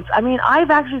guides. I mean, I've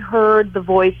actually heard the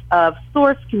voice of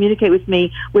Source communicate with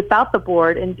me without the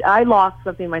board, and I lost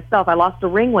something myself. I lost a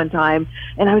ring one time,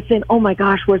 and I was saying, oh my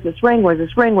gosh, where's this ring? Where's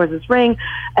this ring? Where's this ring?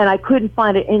 And I couldn't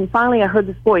find it, and finally I heard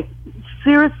this voice,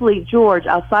 seriously, George,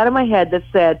 outside of my head that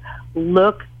said,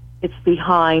 look, it's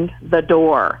behind the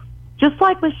door. Just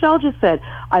like Michelle just said,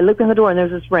 I looked in the door and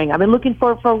there's this ring. I've been looking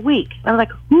for it for a week. And I'm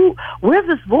like, where's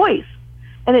this voice?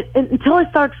 And until I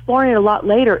start exploring it a lot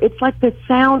later, it's like the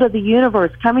sound of the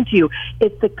universe coming to you.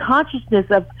 It's the consciousness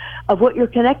of what you're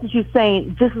connected to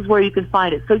saying, this is where you can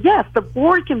find it. So yes, the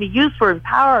board can be used for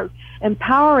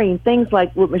empowering things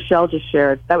like what Michelle just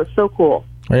shared. That was so cool.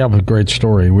 I have a great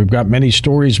story. We've got many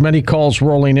stories, many calls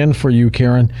rolling in for you,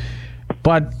 Karen.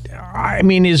 But, I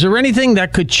mean, is there anything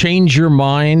that could change your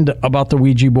mind about the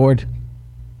Ouija board?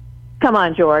 Come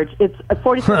on, George. It's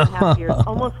 47 and a half years,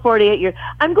 almost 48 years.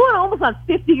 I'm going almost on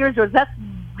 50 years, George. That's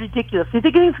ridiculous. You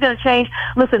think anything's going to change?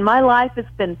 Listen, my life has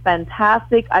been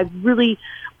fantastic. I'm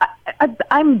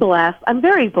blessed. I'm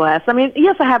very blessed. I mean,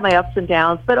 yes, I have my ups and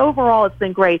downs, but overall it's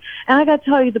been great. And I got to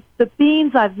tell you, the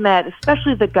beings I've met,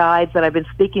 especially the guides that I've been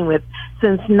speaking with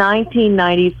since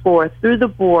 1994 through the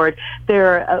board,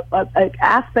 they're an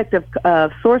aspect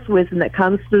of source wisdom that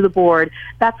comes through the board.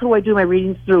 That's who I do my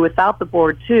readings through without the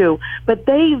board, too. But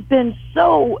they've been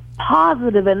so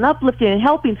positive and uplifting and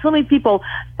helping so many people,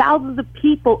 thousands of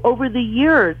people over the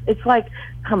years. It's like,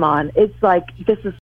 come on. It's like, this is